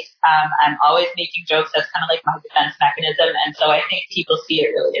face. I'm always making jokes. That's kind of like my defense mechanism. And so I think people see it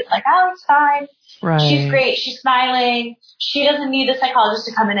really as like, oh, it's fine. Right. She's great. She's smiling. She doesn't need the psychologist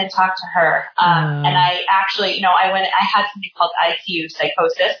to come in and talk to her. And I actually, I had something called ICU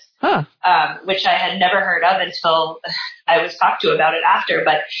psychosis, which I had never heard of until I was talked to about it after.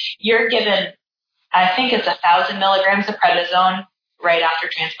 But you're given, I think it's 1,000 milligrams of prednisone right after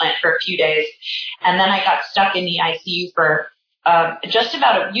transplant for a few days. And then I got stuck in the ICU for just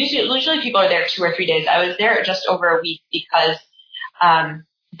about usually people are there 2 or 3 days. I was there just over a week because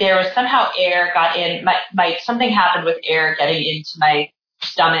there was somehow air got in, something happened with air getting into my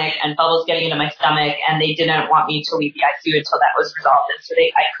stomach and bubbles getting into my stomach, and they didn't want me to leave the ICU until that was resolved. And so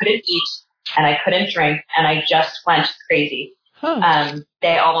I couldn't eat and I couldn't drink, and I just went crazy.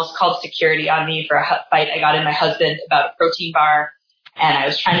 They almost called security on me for a fight I got in my husband about a protein bar, and I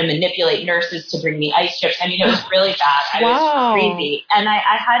was trying to manipulate nurses to bring me ice chips. I mean, it was really bad. I was crazy, and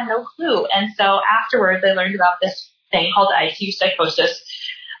I had no clue. And so afterwards, I learned about this thing called ICU psychosis.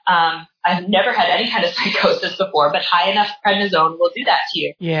 I've never had any kind of psychosis before, but high enough prednisone will do that to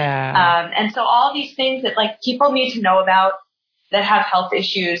you. Yeah. And so all these things that like people need to know about that have health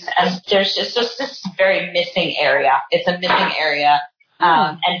issues, and there's just this very missing area. It's a missing area.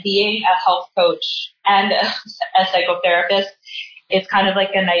 And being a health coach and a psychotherapist, it's kind of like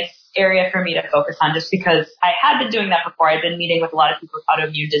a nice area for me to focus on, just because I had been doing that before. I've been meeting with a lot of people with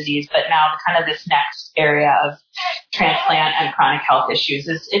autoimmune disease, but now kind of this next area of transplant and chronic health issues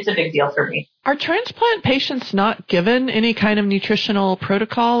it's a big deal for me. Are transplant patients not given any kind of nutritional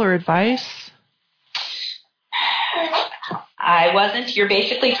protocol or advice? I wasn't. You're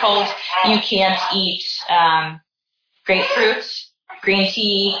basically told you can't eat grapefruits, green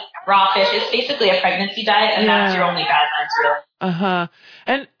tea, raw fish. It's basically a pregnancy diet, and that's your only guidelines, really.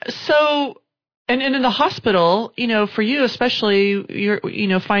 And so, and in the hospital, for you especially,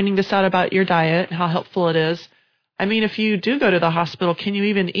 you're, finding this out about your diet and how helpful it is. I mean, if you do go to the hospital, can you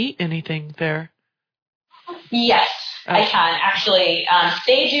even eat anything there? Yes, I can. Actually,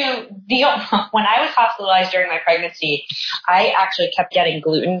 they do. When I was hospitalized during my pregnancy, I actually kept getting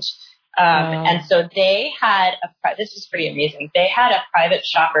gluten. And so they had this is pretty amazing. They had a private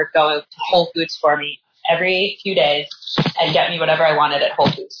shopper go to Whole Foods for me every few days and get me whatever I wanted at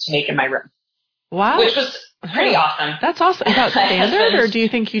Whole Foods to make in my room. Wow. Which was pretty awesome. That's awesome. Is that standard, or do you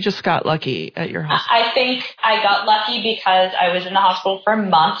think you just got lucky at your hospital? I think I got lucky because I was in the hospital for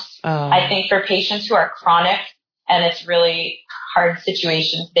months. I think for patients who are chronic and it's really hard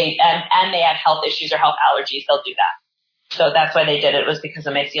situations, they have health issues or health allergies, they'll do that. So that's why they did it, was because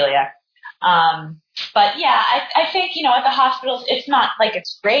of my celiac. But yeah, I think, at the hospitals, it's not like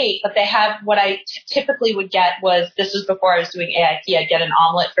it's great, but they have what I typically would get this was before I was doing AIP, I'd get an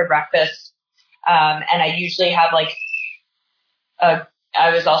omelet for breakfast. And I usually have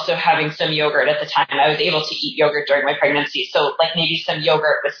I was also having some yogurt at the time. I was able to eat yogurt during my pregnancy. So like maybe some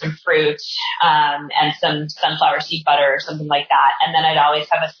yogurt with some fruit, and some sunflower seed butter or something like that. And then I'd always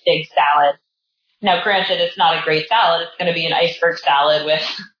have a big salad. Now, granted, it's not a great salad. It's going to be an iceberg salad with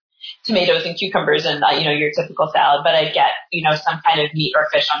tomatoes and cucumbers and, your typical salad. But I'd get, some kind of meat or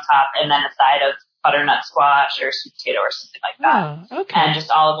fish on top, and then a side of butternut squash or sweet potato or something like that. Oh, okay. And just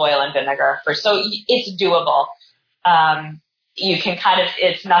olive oil and vinegar. So it's doable. You can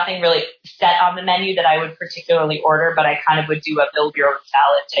it's nothing really set on the menu that I would particularly order, but I kind of would do a build your own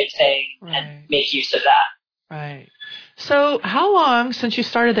salad type thing and make use of that. Right. So how long, since you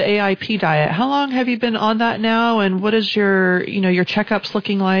started the AIP diet, how long have you been on that now? And what is your checkups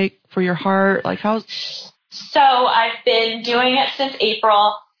looking like for your heart? So I've been doing it since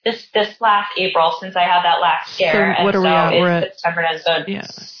April. This last April, since I had that last scare. So what are we at? We're at September now, so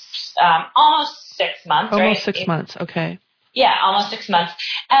almost 6 months, right? Almost 6 months, okay. Yeah, almost 6 months.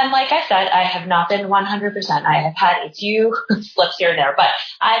 And like I said, I have not been 100%. I have had a few slips here and there, but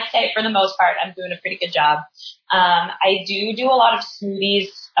I'd say for the most part, I'm doing a pretty good job. I do a lot of smoothies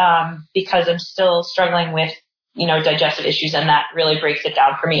because I'm still struggling with digestive issues, and that really breaks it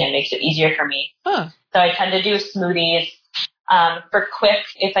down for me and makes it easier for me. Huh. So I tend to do smoothies. For quick,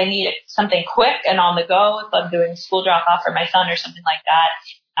 if I need something quick and on the go, if I'm doing school drop off for my son or something like that,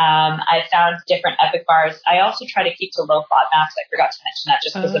 I found different Epic bars. I also try to keep to low FODMAPs. I forgot to mention that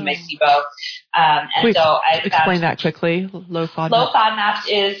just because of my SIBO. Explain that quickly. Low FODMAPs. Low FODMAPs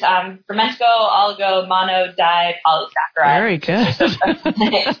is fermento, oligo, mono, di, polysaccharide. Very good.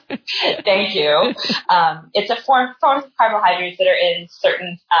 Thank you. It's a form of carbohydrates that are in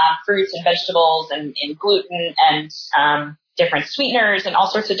certain fruits and vegetables and in gluten and different sweeteners and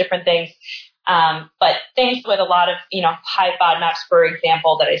all sorts of different things. But things with a lot of, high FODMAPs, for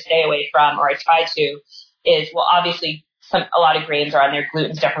example, that I stay away from or I try to is, well, obviously a lot of grains are on there.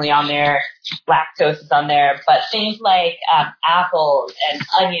 Gluten's definitely on there. Lactose is on there. But things like apples and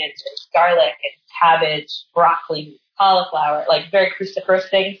onions and garlic and cabbage, broccoli, cauliflower, like very cruciferous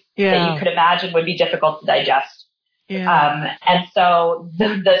things that you could imagine would be difficult to digest. Yeah. And so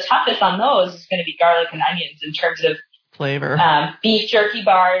the toughest on those is going to be garlic and onions in terms of flavor. Beef jerky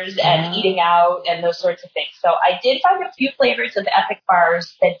bars and eating out and those sorts of things. So I did find a few flavors of Epic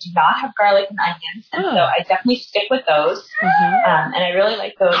bars that do not have garlic and onions. And so I definitely stick with those. And I really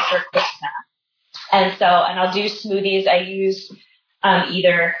like those for a quick snack. And I'll do smoothies. I use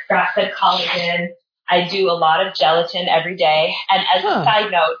either grass-fed collagen. I do a lot of gelatin every day. And as a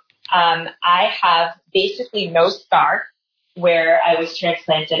side note, I have basically no scar where I was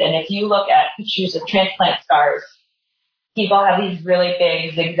transplanted. And if you look at pictures of transplant scars, people have these really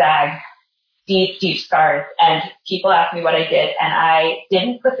big zigzag, deep scars. And people ask me what I did. And I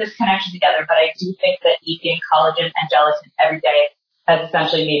didn't put this connection together, but I do think that eating collagen and gelatin every day has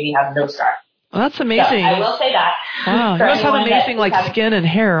essentially made me have no scar. Well, that's amazing. So I will say that. Wow. You must have amazing skin and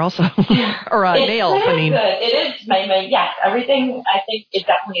hair also. Or nails, I mean. Good. It is. Yes, everything, I think it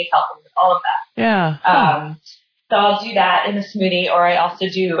definitely is helping with all of that. Yeah. So I'll do that in a smoothie, or I also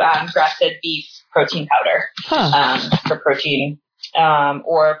do grass-fed beef protein powder for protein.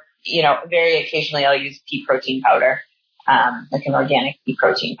 Or, very occasionally I'll use pea protein powder, like an organic pea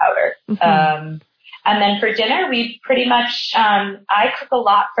protein powder. And then for dinner, we pretty much, I cook a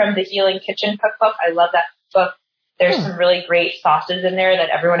lot from the Healing Kitchen cookbook. I love that cookbook. There's some really great sauces in there that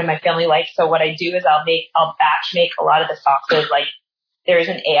everyone in my family likes. So what I do is I'll batch make a lot of the sauces. Like there's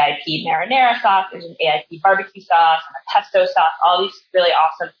an AIP marinara sauce, there's an AIP barbecue sauce, and a pesto sauce, all these really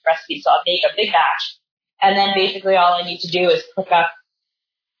awesome recipes. So I'll make a big batch. And then basically all I need to do is cook up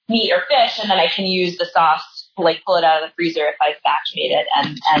meat or fish, and then I can use the sauce to pull it out of the freezer if I've batch made it.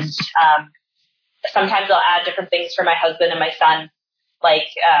 And sometimes I'll add different things for my husband and my son, like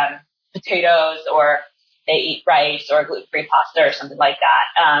potatoes, or they eat rice or gluten-free pasta or something like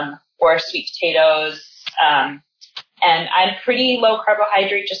that, or sweet potatoes. And I'm pretty low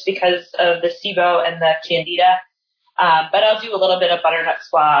carbohydrate just because of the SIBO and the candida. But I'll do a little bit of butternut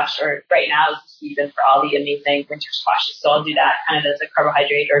squash, or right now is the season for all the amazing winter squashes. So I'll do that kind of as a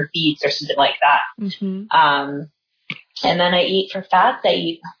carbohydrate, or beets or something like that. And then I eat for fats. I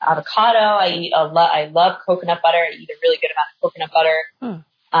eat avocado. I love coconut butter. I eat a really good amount of coconut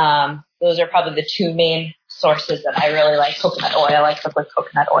butter. Those are probably the two main sources that I really like. Coconut oil. I cook with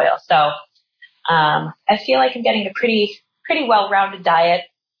coconut oil. So I feel like I'm getting a pretty well-rounded diet.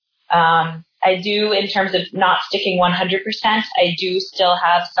 I do, in terms of not sticking 100%, I do still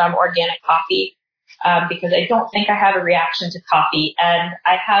have some organic coffee. Because I don't think I have a reaction to coffee, and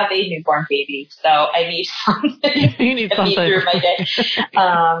I have a newborn baby, so I need something you need something through my day.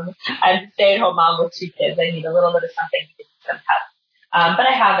 I'm a stay-at-home mom with two kids. I need a little bit of something to give me some pep. But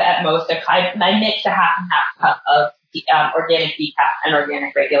I have at most I mix a half and half cup of organic decaf and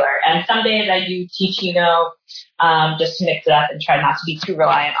organic regular. And some days I do teachino, just to mix it up and try not to be too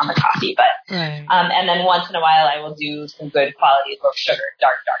reliant on the coffee. But and then once in a while I will do some good quality low sugar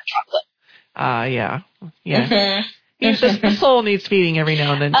dark chocolate. Yeah. The soul needs feeding every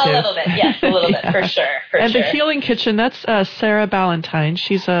now and then, too. A little bit, yes, a little bit, for sure. And the Healing Kitchen, that's Sarah Ballantyne.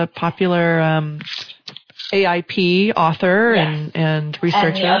 She's a popular AIP author and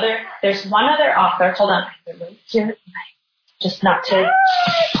researcher. And there's one other author. Hold on. Just not to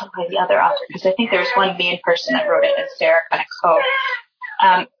by the other author, because I think there's one main person that wrote it, and Sarah kind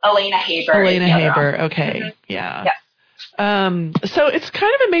of Elena Haber. Elena Haber, okay. Yeah. So it's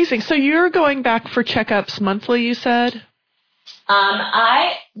kind of amazing. So you're going back for checkups monthly, you said?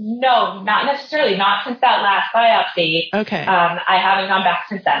 No, not necessarily. Not since that last biopsy. Okay. I haven't gone back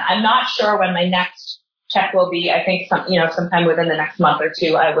since then. I'm not sure when my next check will be. I think sometime within the next month or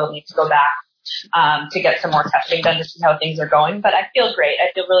two, I will need to go back, to get some more testing done to see how things are going. But I feel great.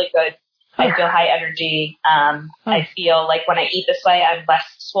 I feel really good. I feel high energy. I feel like when I eat this way, I'm less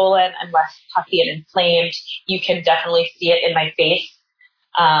swollen. I'm less puffy and inflamed. You can definitely see it in my face.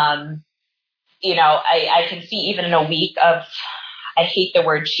 I can see even in a week of, I hate the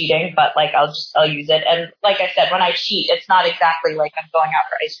word cheating, but like I'll use it. And like I said, when I cheat, it's not exactly like I'm going out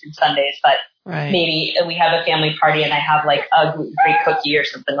for ice cream sundaes, but maybe we have a family party and I have like a gluten-free cookie or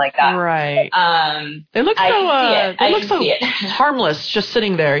something like that. Right. They look so harmless just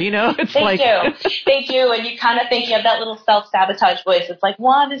sitting there, It's They do. And you kind of think you have that little self-sabotage voice. It's like,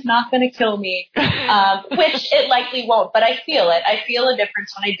 one is not going to kill me, which it likely won't, but I feel it. I feel a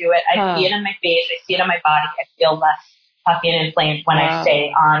difference when I do it. I see it in my face. I see it in my body. I feel less puffy and inflamed when I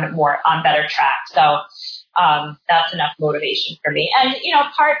stay on better track. So, that's enough motivation for me. And,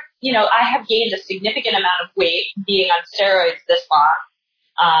 I have gained a significant amount of weight being on steroids this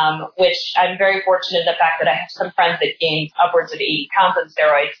long, which I'm very fortunate the fact that I have some friends that gained upwards of 80 pounds on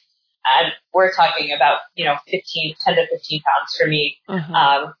steroids. And we're talking about, 10 to 15 pounds for me,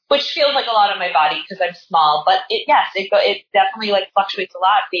 which feels like a lot on my body because I'm small. But it definitely like fluctuates a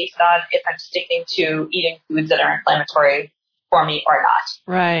lot based on if I'm sticking to eating foods that are inflammatory for me or not.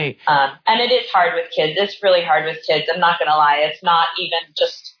 Right. And it is hard with kids. It's really hard with kids. I'm not going to lie. It's not even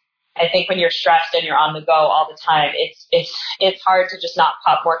just, I think when you're stressed and you're on the go all the time, it's hard to just not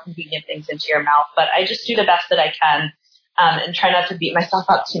pop more convenient things into your mouth. But I just do the best that I can. And try not to beat myself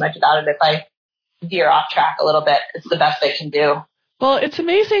up too much about it if I veer off track a little bit. It's the best I can do. Well, it's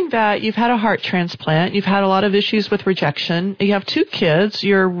amazing that you've had a heart transplant. You've had a lot of issues with rejection. You have 2 kids.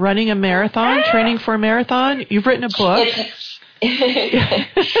 You're running a marathon, training for a marathon. You've written a book. It's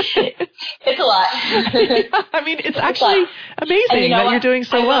a lot. I mean, it's actually amazing that you're doing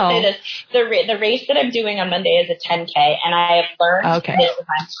so well. I will say this. The race that I'm doing on Monday is a 10K, and I have learned this.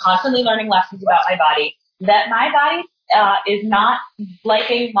 I'm constantly learning lessons about my body, that my body is not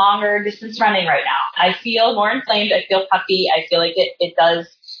liking longer distance running right now. I feel more inflamed. I feel puffy. I feel like it does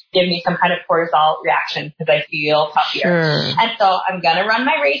give me some kind of cortisol reaction because I feel puffier. Sure. And so I'm going to run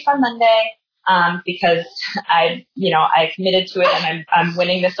my race on Monday, because I committed to it and I'm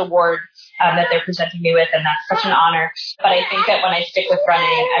winning this award, that they're presenting me with, and that's such an honor. But I think that when I stick with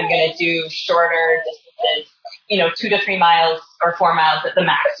running, I'm going to do shorter distances, 2 to 3 miles or 4 miles at the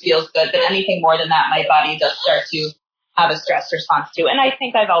max feels good. But anything more than that, my body does start to have a stress response to. And I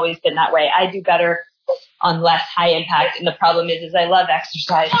think I've always been that way. I do better on less high impact. And the problem is I love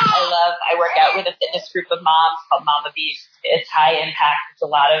exercise. I work out with a fitness group of moms called Mama Beast. It's high impact.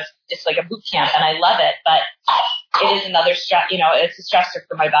 It's like a boot camp and I love it, but it is another stress, it's a stressor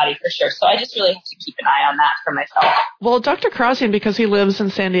for my body for sure. So I just really have to keep an eye on that for myself. Well, Dr. Karazian, because he lives in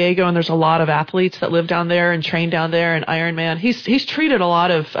San Diego and there's a lot of athletes that live down there and train down there and Ironman, he's treated a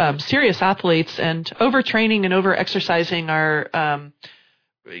lot of serious athletes, and overtraining and over-exercising are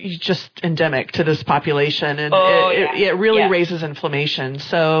just endemic to this population, and it really raises inflammation.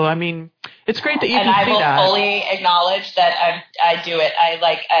 So, I mean, it's great that you can see that. And I will fully acknowledge that I do it.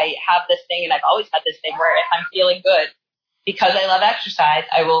 I have this thing, and I've always had this thing where if I'm feeling good, because I love exercise,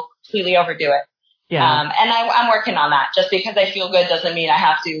 I will completely overdo it. Yeah. And I'm working on that. Just because I feel good doesn't mean I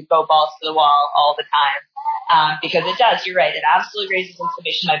have to go balls to the wall all the time. Because it does. You're right. It absolutely raises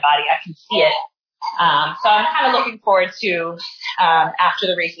inflammation in my body. I can see it. So I'm kind of looking forward to, after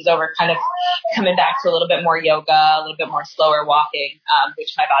the race is over, kind of coming back to a little bit more yoga, a little bit more slower walking,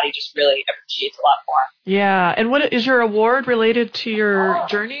 which my body just really appreciates a lot more. Yeah. And what is your award related to your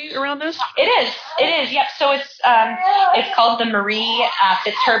journey around this? It is. Yep. So it's called the Marie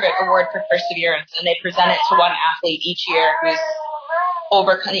Fitzherbert Award for Perseverance, and they present it to one athlete each year who's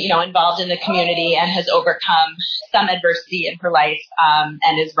involved in the community and has overcome some adversity in her life,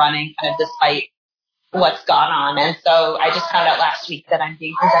 and is running kind of despite what's gone on. And so I just found out last week that I'm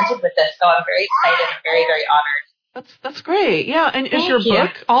being presented with this. So I'm very excited and very, very honored. That's great. Yeah. And is your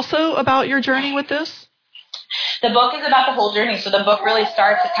book also about your journey with this? The book is about the whole journey. So the book really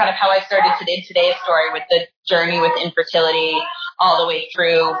starts at kind of how I started today's story, with the journey with infertility all the way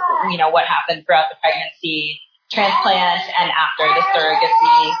through, what happened throughout the pregnancy, transplant, and after the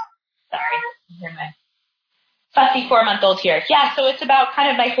surrogacy. Sorry, hear my fussy 4-month-old here. Yeah, so it's about kind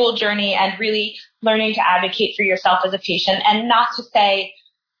of my whole journey and really learning to advocate for yourself as a patient, and not to say,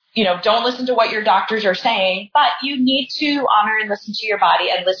 don't listen to what your doctors are saying, but you need to honor and listen to your body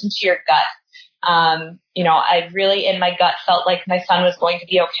and listen to your gut. I really, in my gut, felt like my son was going to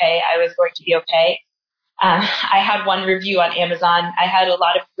be okay. I was going to be okay. I had one review on Amazon. I had a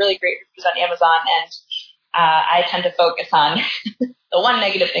lot of really great reviews on Amazon, and I tend to focus on the one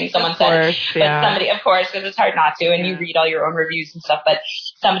negative thing someone said, but somebody, of course, because it's hard not to, and you read all your own reviews and stuff, but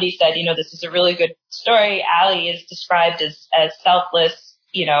somebody said, this is a really good story. Allie is described as selfless,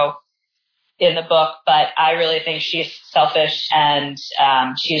 in the book, but I really think she's selfish, and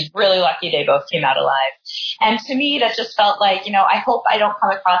she's really lucky they both came out alive. And to me, that just felt like, I hope I don't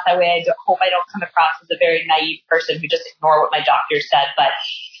come across that way. I hope I don't come across as a very naive person who just ignore what my doctor said. But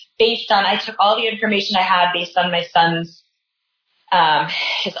I took all the information I had based on my son's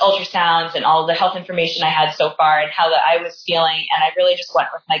his ultrasounds and all the health information I had so far and how that I was feeling. And I really just went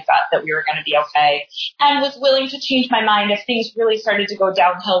with my gut that we were going to be okay, and was willing to change my mind if things really started to go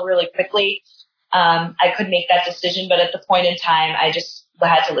downhill really quickly. I could make that decision, but at the point in time, I just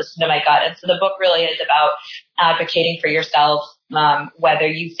had to listen to my gut. And so the book really is about advocating for yourself, whether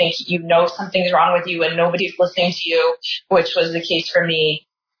you think something's wrong with you and nobody's listening to you, which was the case for me,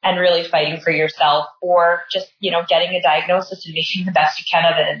 and really fighting for yourself, or just, getting a diagnosis and making the best you can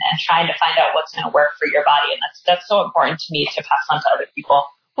of it, and trying to find out what's going to work for your body. And that's so important to me to pass on to other people.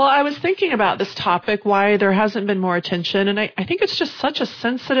 Well, I was thinking about this topic, why there hasn't been more attention, and I think it's just such a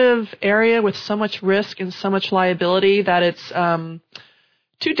sensitive area with so much risk and so much liability that it's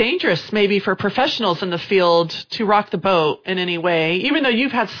too dangerous maybe for professionals in the field to rock the boat in any way, even though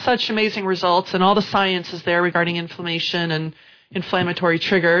you've had such amazing results and all the science is there regarding inflammation and inflammatory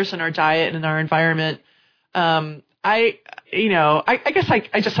triggers in our diet and in our environment. I guess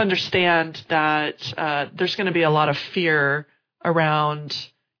I just understand that there's going to be a lot of fear around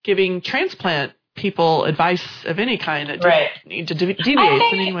giving transplant people advice of any kind that need to deviate in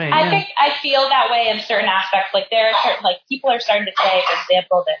any way. I think I feel that way in certain aspects. Like there are certain, people are starting to say, for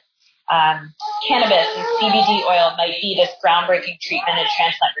example, that cannabis and CBD oil might be this groundbreaking treatment in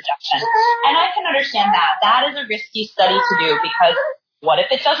transplant rejection. And I can understand that. That is a risky study to do, because what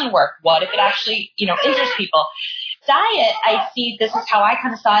if it doesn't work? What if it actually, injures people? Diet, I see, this is how I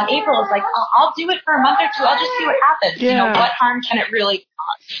kind of saw in April, is like, I'll do it for a month or two. I'll just see what happens. Yeah. What harm can it really cause?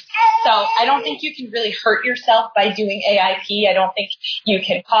 So I don't think you can really hurt yourself by doing AIP. I don't think you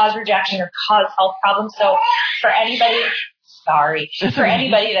can cause rejection or cause health problems. So for anybody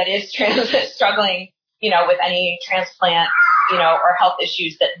that is struggling, with any transplant, or health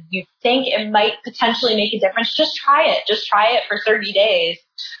issues that you think it might potentially make a difference, just try it. Just try it for 30 days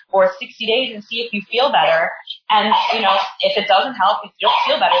or 60 days and see if you feel better. And, if it doesn't help, if you don't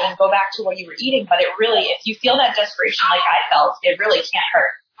feel better, then go back to what you were eating. But it really, if you feel that desperation like I felt, it really can't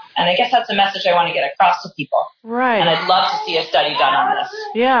hurt. And I guess that's a message I want to get across to people. Right. And I'd love to see a study done on this.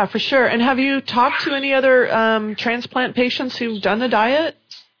 Yeah, for sure. And have you talked to any other transplant patients who've done the diet?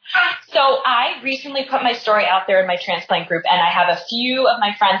 So I recently put my story out there in my transplant group, and I have a few of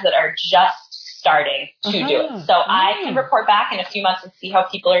my friends that are just starting to do it. So I can report back in a few months and see how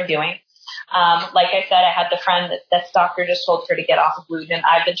people are doing. Like I said, I had the friend that's doctor just told her to get off of gluten, and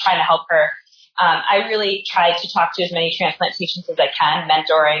I've been trying to help her. I really try to talk to as many transplant patients as I can,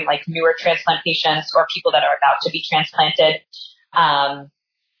 mentoring newer transplant patients or people that are about to be transplanted.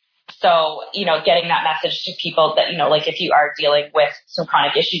 So, getting that message to people that, if you are dealing with some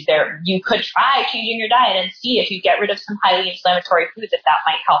chronic issues there, you could try changing your diet and see if you get rid of some highly inflammatory foods, if that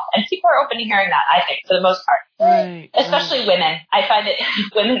might help. And people are open to hearing that, I think, for the most part. Right. Especially women. I find that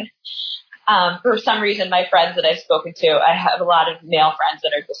women, for some reason, my friends that I've spoken to, I have a lot of male friends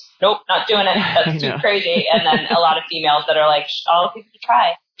that are just, nope, not doing it. That's too crazy. And then a lot of females that are like, I'll give it a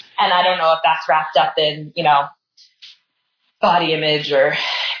try. And I don't know if that's wrapped up in, body image or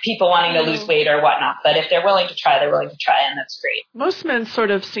people wanting to lose weight or whatnot. But if they're willing to try, they're willing to try, and that's great. Most men sort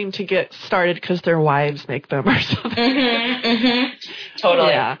of seem to get started because their wives make them or something. Totally.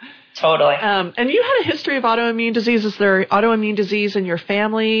 Yeah. Totally. And you had a history of autoimmune disease. Is there autoimmune disease in your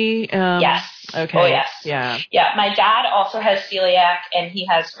family? Yes. Okay. Oh, yes. Yeah. Yeah. My dad also has celiac, and he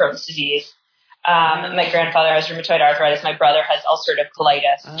has Crohn's disease. My grandfather has rheumatoid arthritis. My brother has ulcerative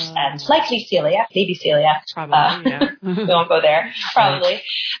colitis and likely celiac, maybe celiac. Probably, yeah. We won't go there, probably.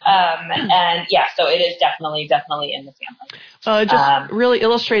 And yeah, so it is definitely in the family. Well, it just really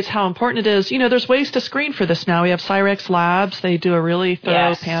illustrates how important it is. There's ways to screen for this now. We have Cyrex Labs. They do a really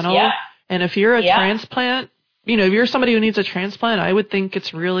thorough panel. Yeah. And if you're a transplant, if you're somebody who needs a transplant, I would think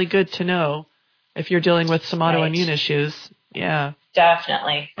it's really good to know if you're dealing with some autoimmune issues. Yeah.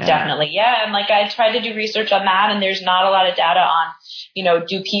 Definitely. Yeah. And I tried to do research on that, and there's not a lot of data on,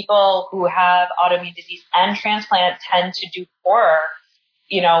 do people who have autoimmune disease and transplant tend to do poorer,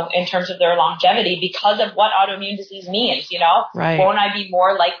 in terms of their longevity because of what autoimmune disease means, Right. Won't I be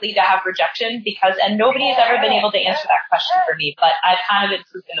more likely to have rejection? And nobody has ever been able to answer that question for me, but I've kind of been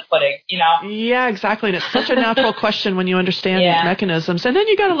proof in the pudding, Yeah, exactly. And it's such a natural question when you understand these mechanisms. And then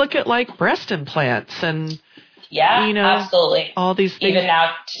you got to look at breast implants and, yeah, absolutely. All these things. Even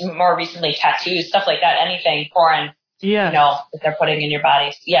now, more recently, tattoos, stuff like that, anything foreign, that they're putting in your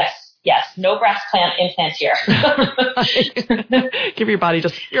bodies. Yes. Yes, no breast implants here. Give your body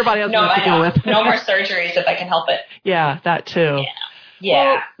has enough to deal with. No more surgeries if I can help it. Yeah, that too.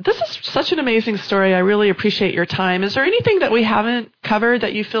 Yeah. Well, this is such an amazing story. I really appreciate your time. Is there anything that we haven't covered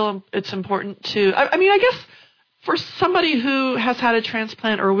that you feel it's important to? I mean, I guess for somebody who has had a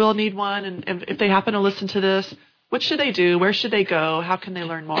transplant or will need one, and if they happen to listen to this, what should they do? Where should they go? How can they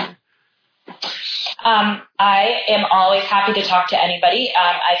learn more? I am always happy to talk to anybody.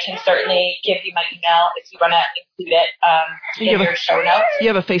 I can certainly give you my email if you want to include it in your show notes. You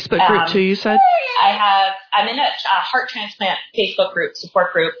have a Facebook group too, you said? I'm in a heart transplant Facebook group,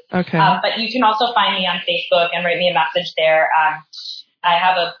 support group. Okay. But you can also find me on Facebook and write me a message there. I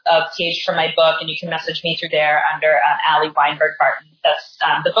have a page for my book, and you can message me through there under Allie Weinberg Barton. That's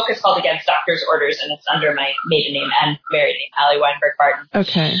the book is called Against Doctors' Orders, and it's under my maiden name and married name, Allie Weinberg Barton.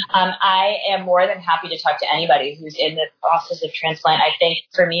 Okay. I am more than happy to talk to anybody who's in the process of transplant. I think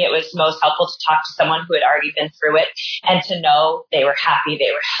for me, it was most helpful to talk to someone who had already been through it and to know they were happy,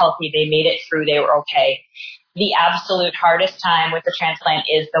 they were healthy, they made it through, they were okay. The absolute hardest time with the transplant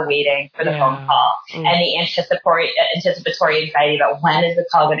is the waiting for the phone call and the anticipatory anxiety about when is the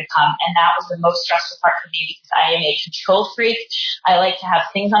call going to come. And that was the most stressful part for me because I am a control freak. I like to have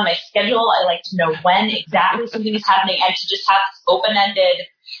things on my schedule. I like to know when exactly something is happening, and to just have this open-ended,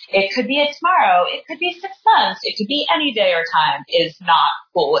 it could be a tomorrow, it could be 6 months, it could be any day or time, is not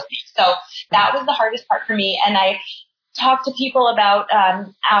cool with me. So that was the hardest part for me. And I talk to people about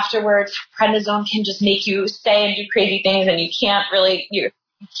afterwards, prednisone can just make you say and do crazy things, and you can't really, your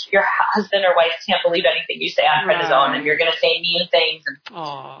husband or wife can't believe anything you say on prednisone, and you're going to say mean things. And,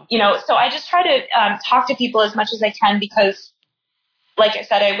 so I just try to talk to people as much as I can because, like I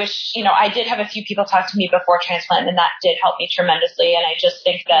said, I wish, I did have a few people talk to me before transplant, and that did help me tremendously. And I just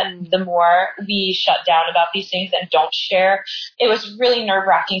think that the more we shut down about these things and don't share, it was really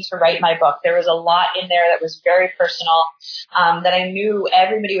nerve-wracking to write my book. There was a lot in there that was very personal, that I knew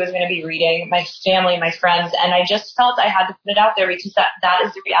everybody was going to be reading, my family, my friends, and I just felt I had to put it out there because that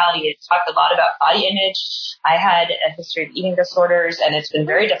is the reality. It talked a lot about body image. I had a history of eating disorders, and it's been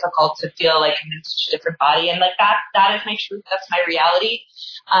very difficult to feel like I'm in such a different body. And like that is my truth. That's my reality.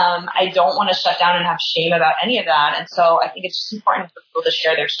 I don't want to shut down and have shame about any of that. And so I think it's just important for people to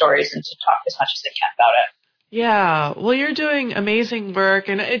share their stories and to talk as much as they can about it. Yeah. Well, you're doing amazing work.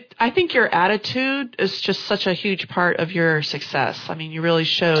 And I think your attitude is just such a huge part of your success. I mean, you really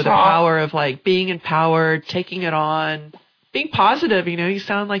show the power of like being empowered, taking it on, being positive. You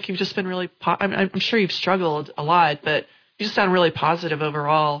sound like you've just been really, I'm sure you've struggled a lot, but you just sound really positive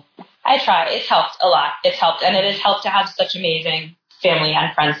overall. I try. It's helped a lot. It's helped. And it has helped to have such amazing family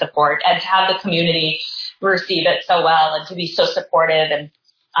and friend support, and to have the community receive it so well and to be so supportive and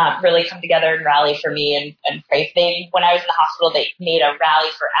really come together and rally for me and pray. When I was in the hospital, they made a rally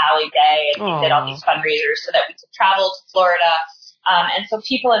for Allie Day, and we did all these fundraisers so that we could travel to Florida. And so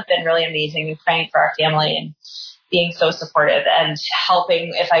people have been really amazing and praying for our family and being so supportive and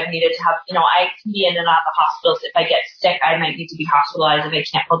helping if I've needed to have, I can be in and out of the hospitals. If I get sick, I might need to be hospitalized if I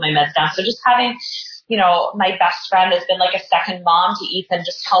can't hold my meds down. So just having my best friend has been like a second mom to Ethan,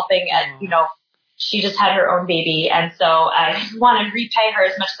 just helping, and, she just had her own baby. And so I want to repay her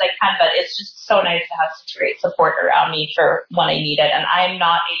as much as I can, but it's just so nice to have such great support around me for when I need it. And I'm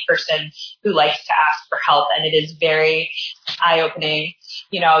not a person who likes to ask for help, and it is very eye-opening.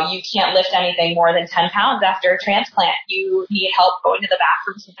 You can't lift anything more than 10 pounds after a transplant. You need help going to the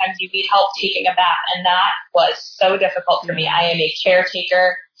bathroom. Sometimes you need help taking a bath. And that was so difficult for me. I am a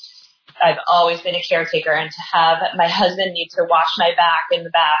caretaker. I've always been a caretaker, and to have my husband need to wash my back in the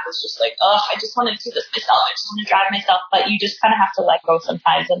bath was just like, I just want to do this myself. I just want to drive myself. But you just kind of have to let go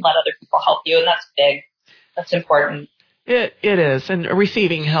sometimes and let other people help you, and that's big. That's important. It is, and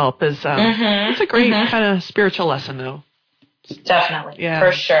receiving help is it's a great kind of spiritual lesson, though. Definitely,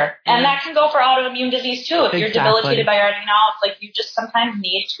 for sure. And that can go for autoimmune disease too. If you're debilitated by anything else, like you just sometimes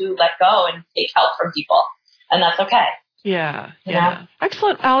need to let go and take help from people, and that's okay. Yeah.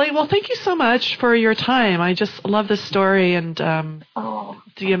 Excellent, Allie. Well, thank you so much for your time. I just love this story and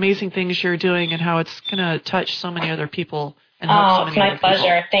the amazing things you're doing and how it's going to touch so many other people. And help so many other people. It's my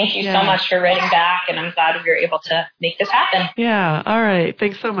pleasure. Thank you so much for writing back, and I'm glad we were able to make this happen. Yeah. All right.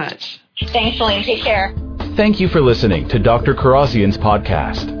 Thanks so much. Thanks, Elaine. Take care. Thank you for listening to Dr. Karazian's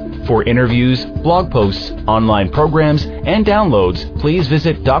podcast. For interviews, blog posts, online programs, and downloads, please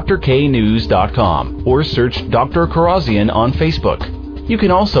visit drknews.com or search Dr. Karazian on Facebook. You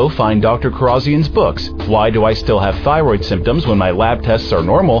can also find Dr. Karazian's books, Why Do I Still Have Thyroid Symptoms When My Lab Tests Are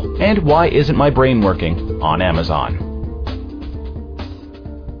Normal? And Why Isn't My Brain Working? On Amazon.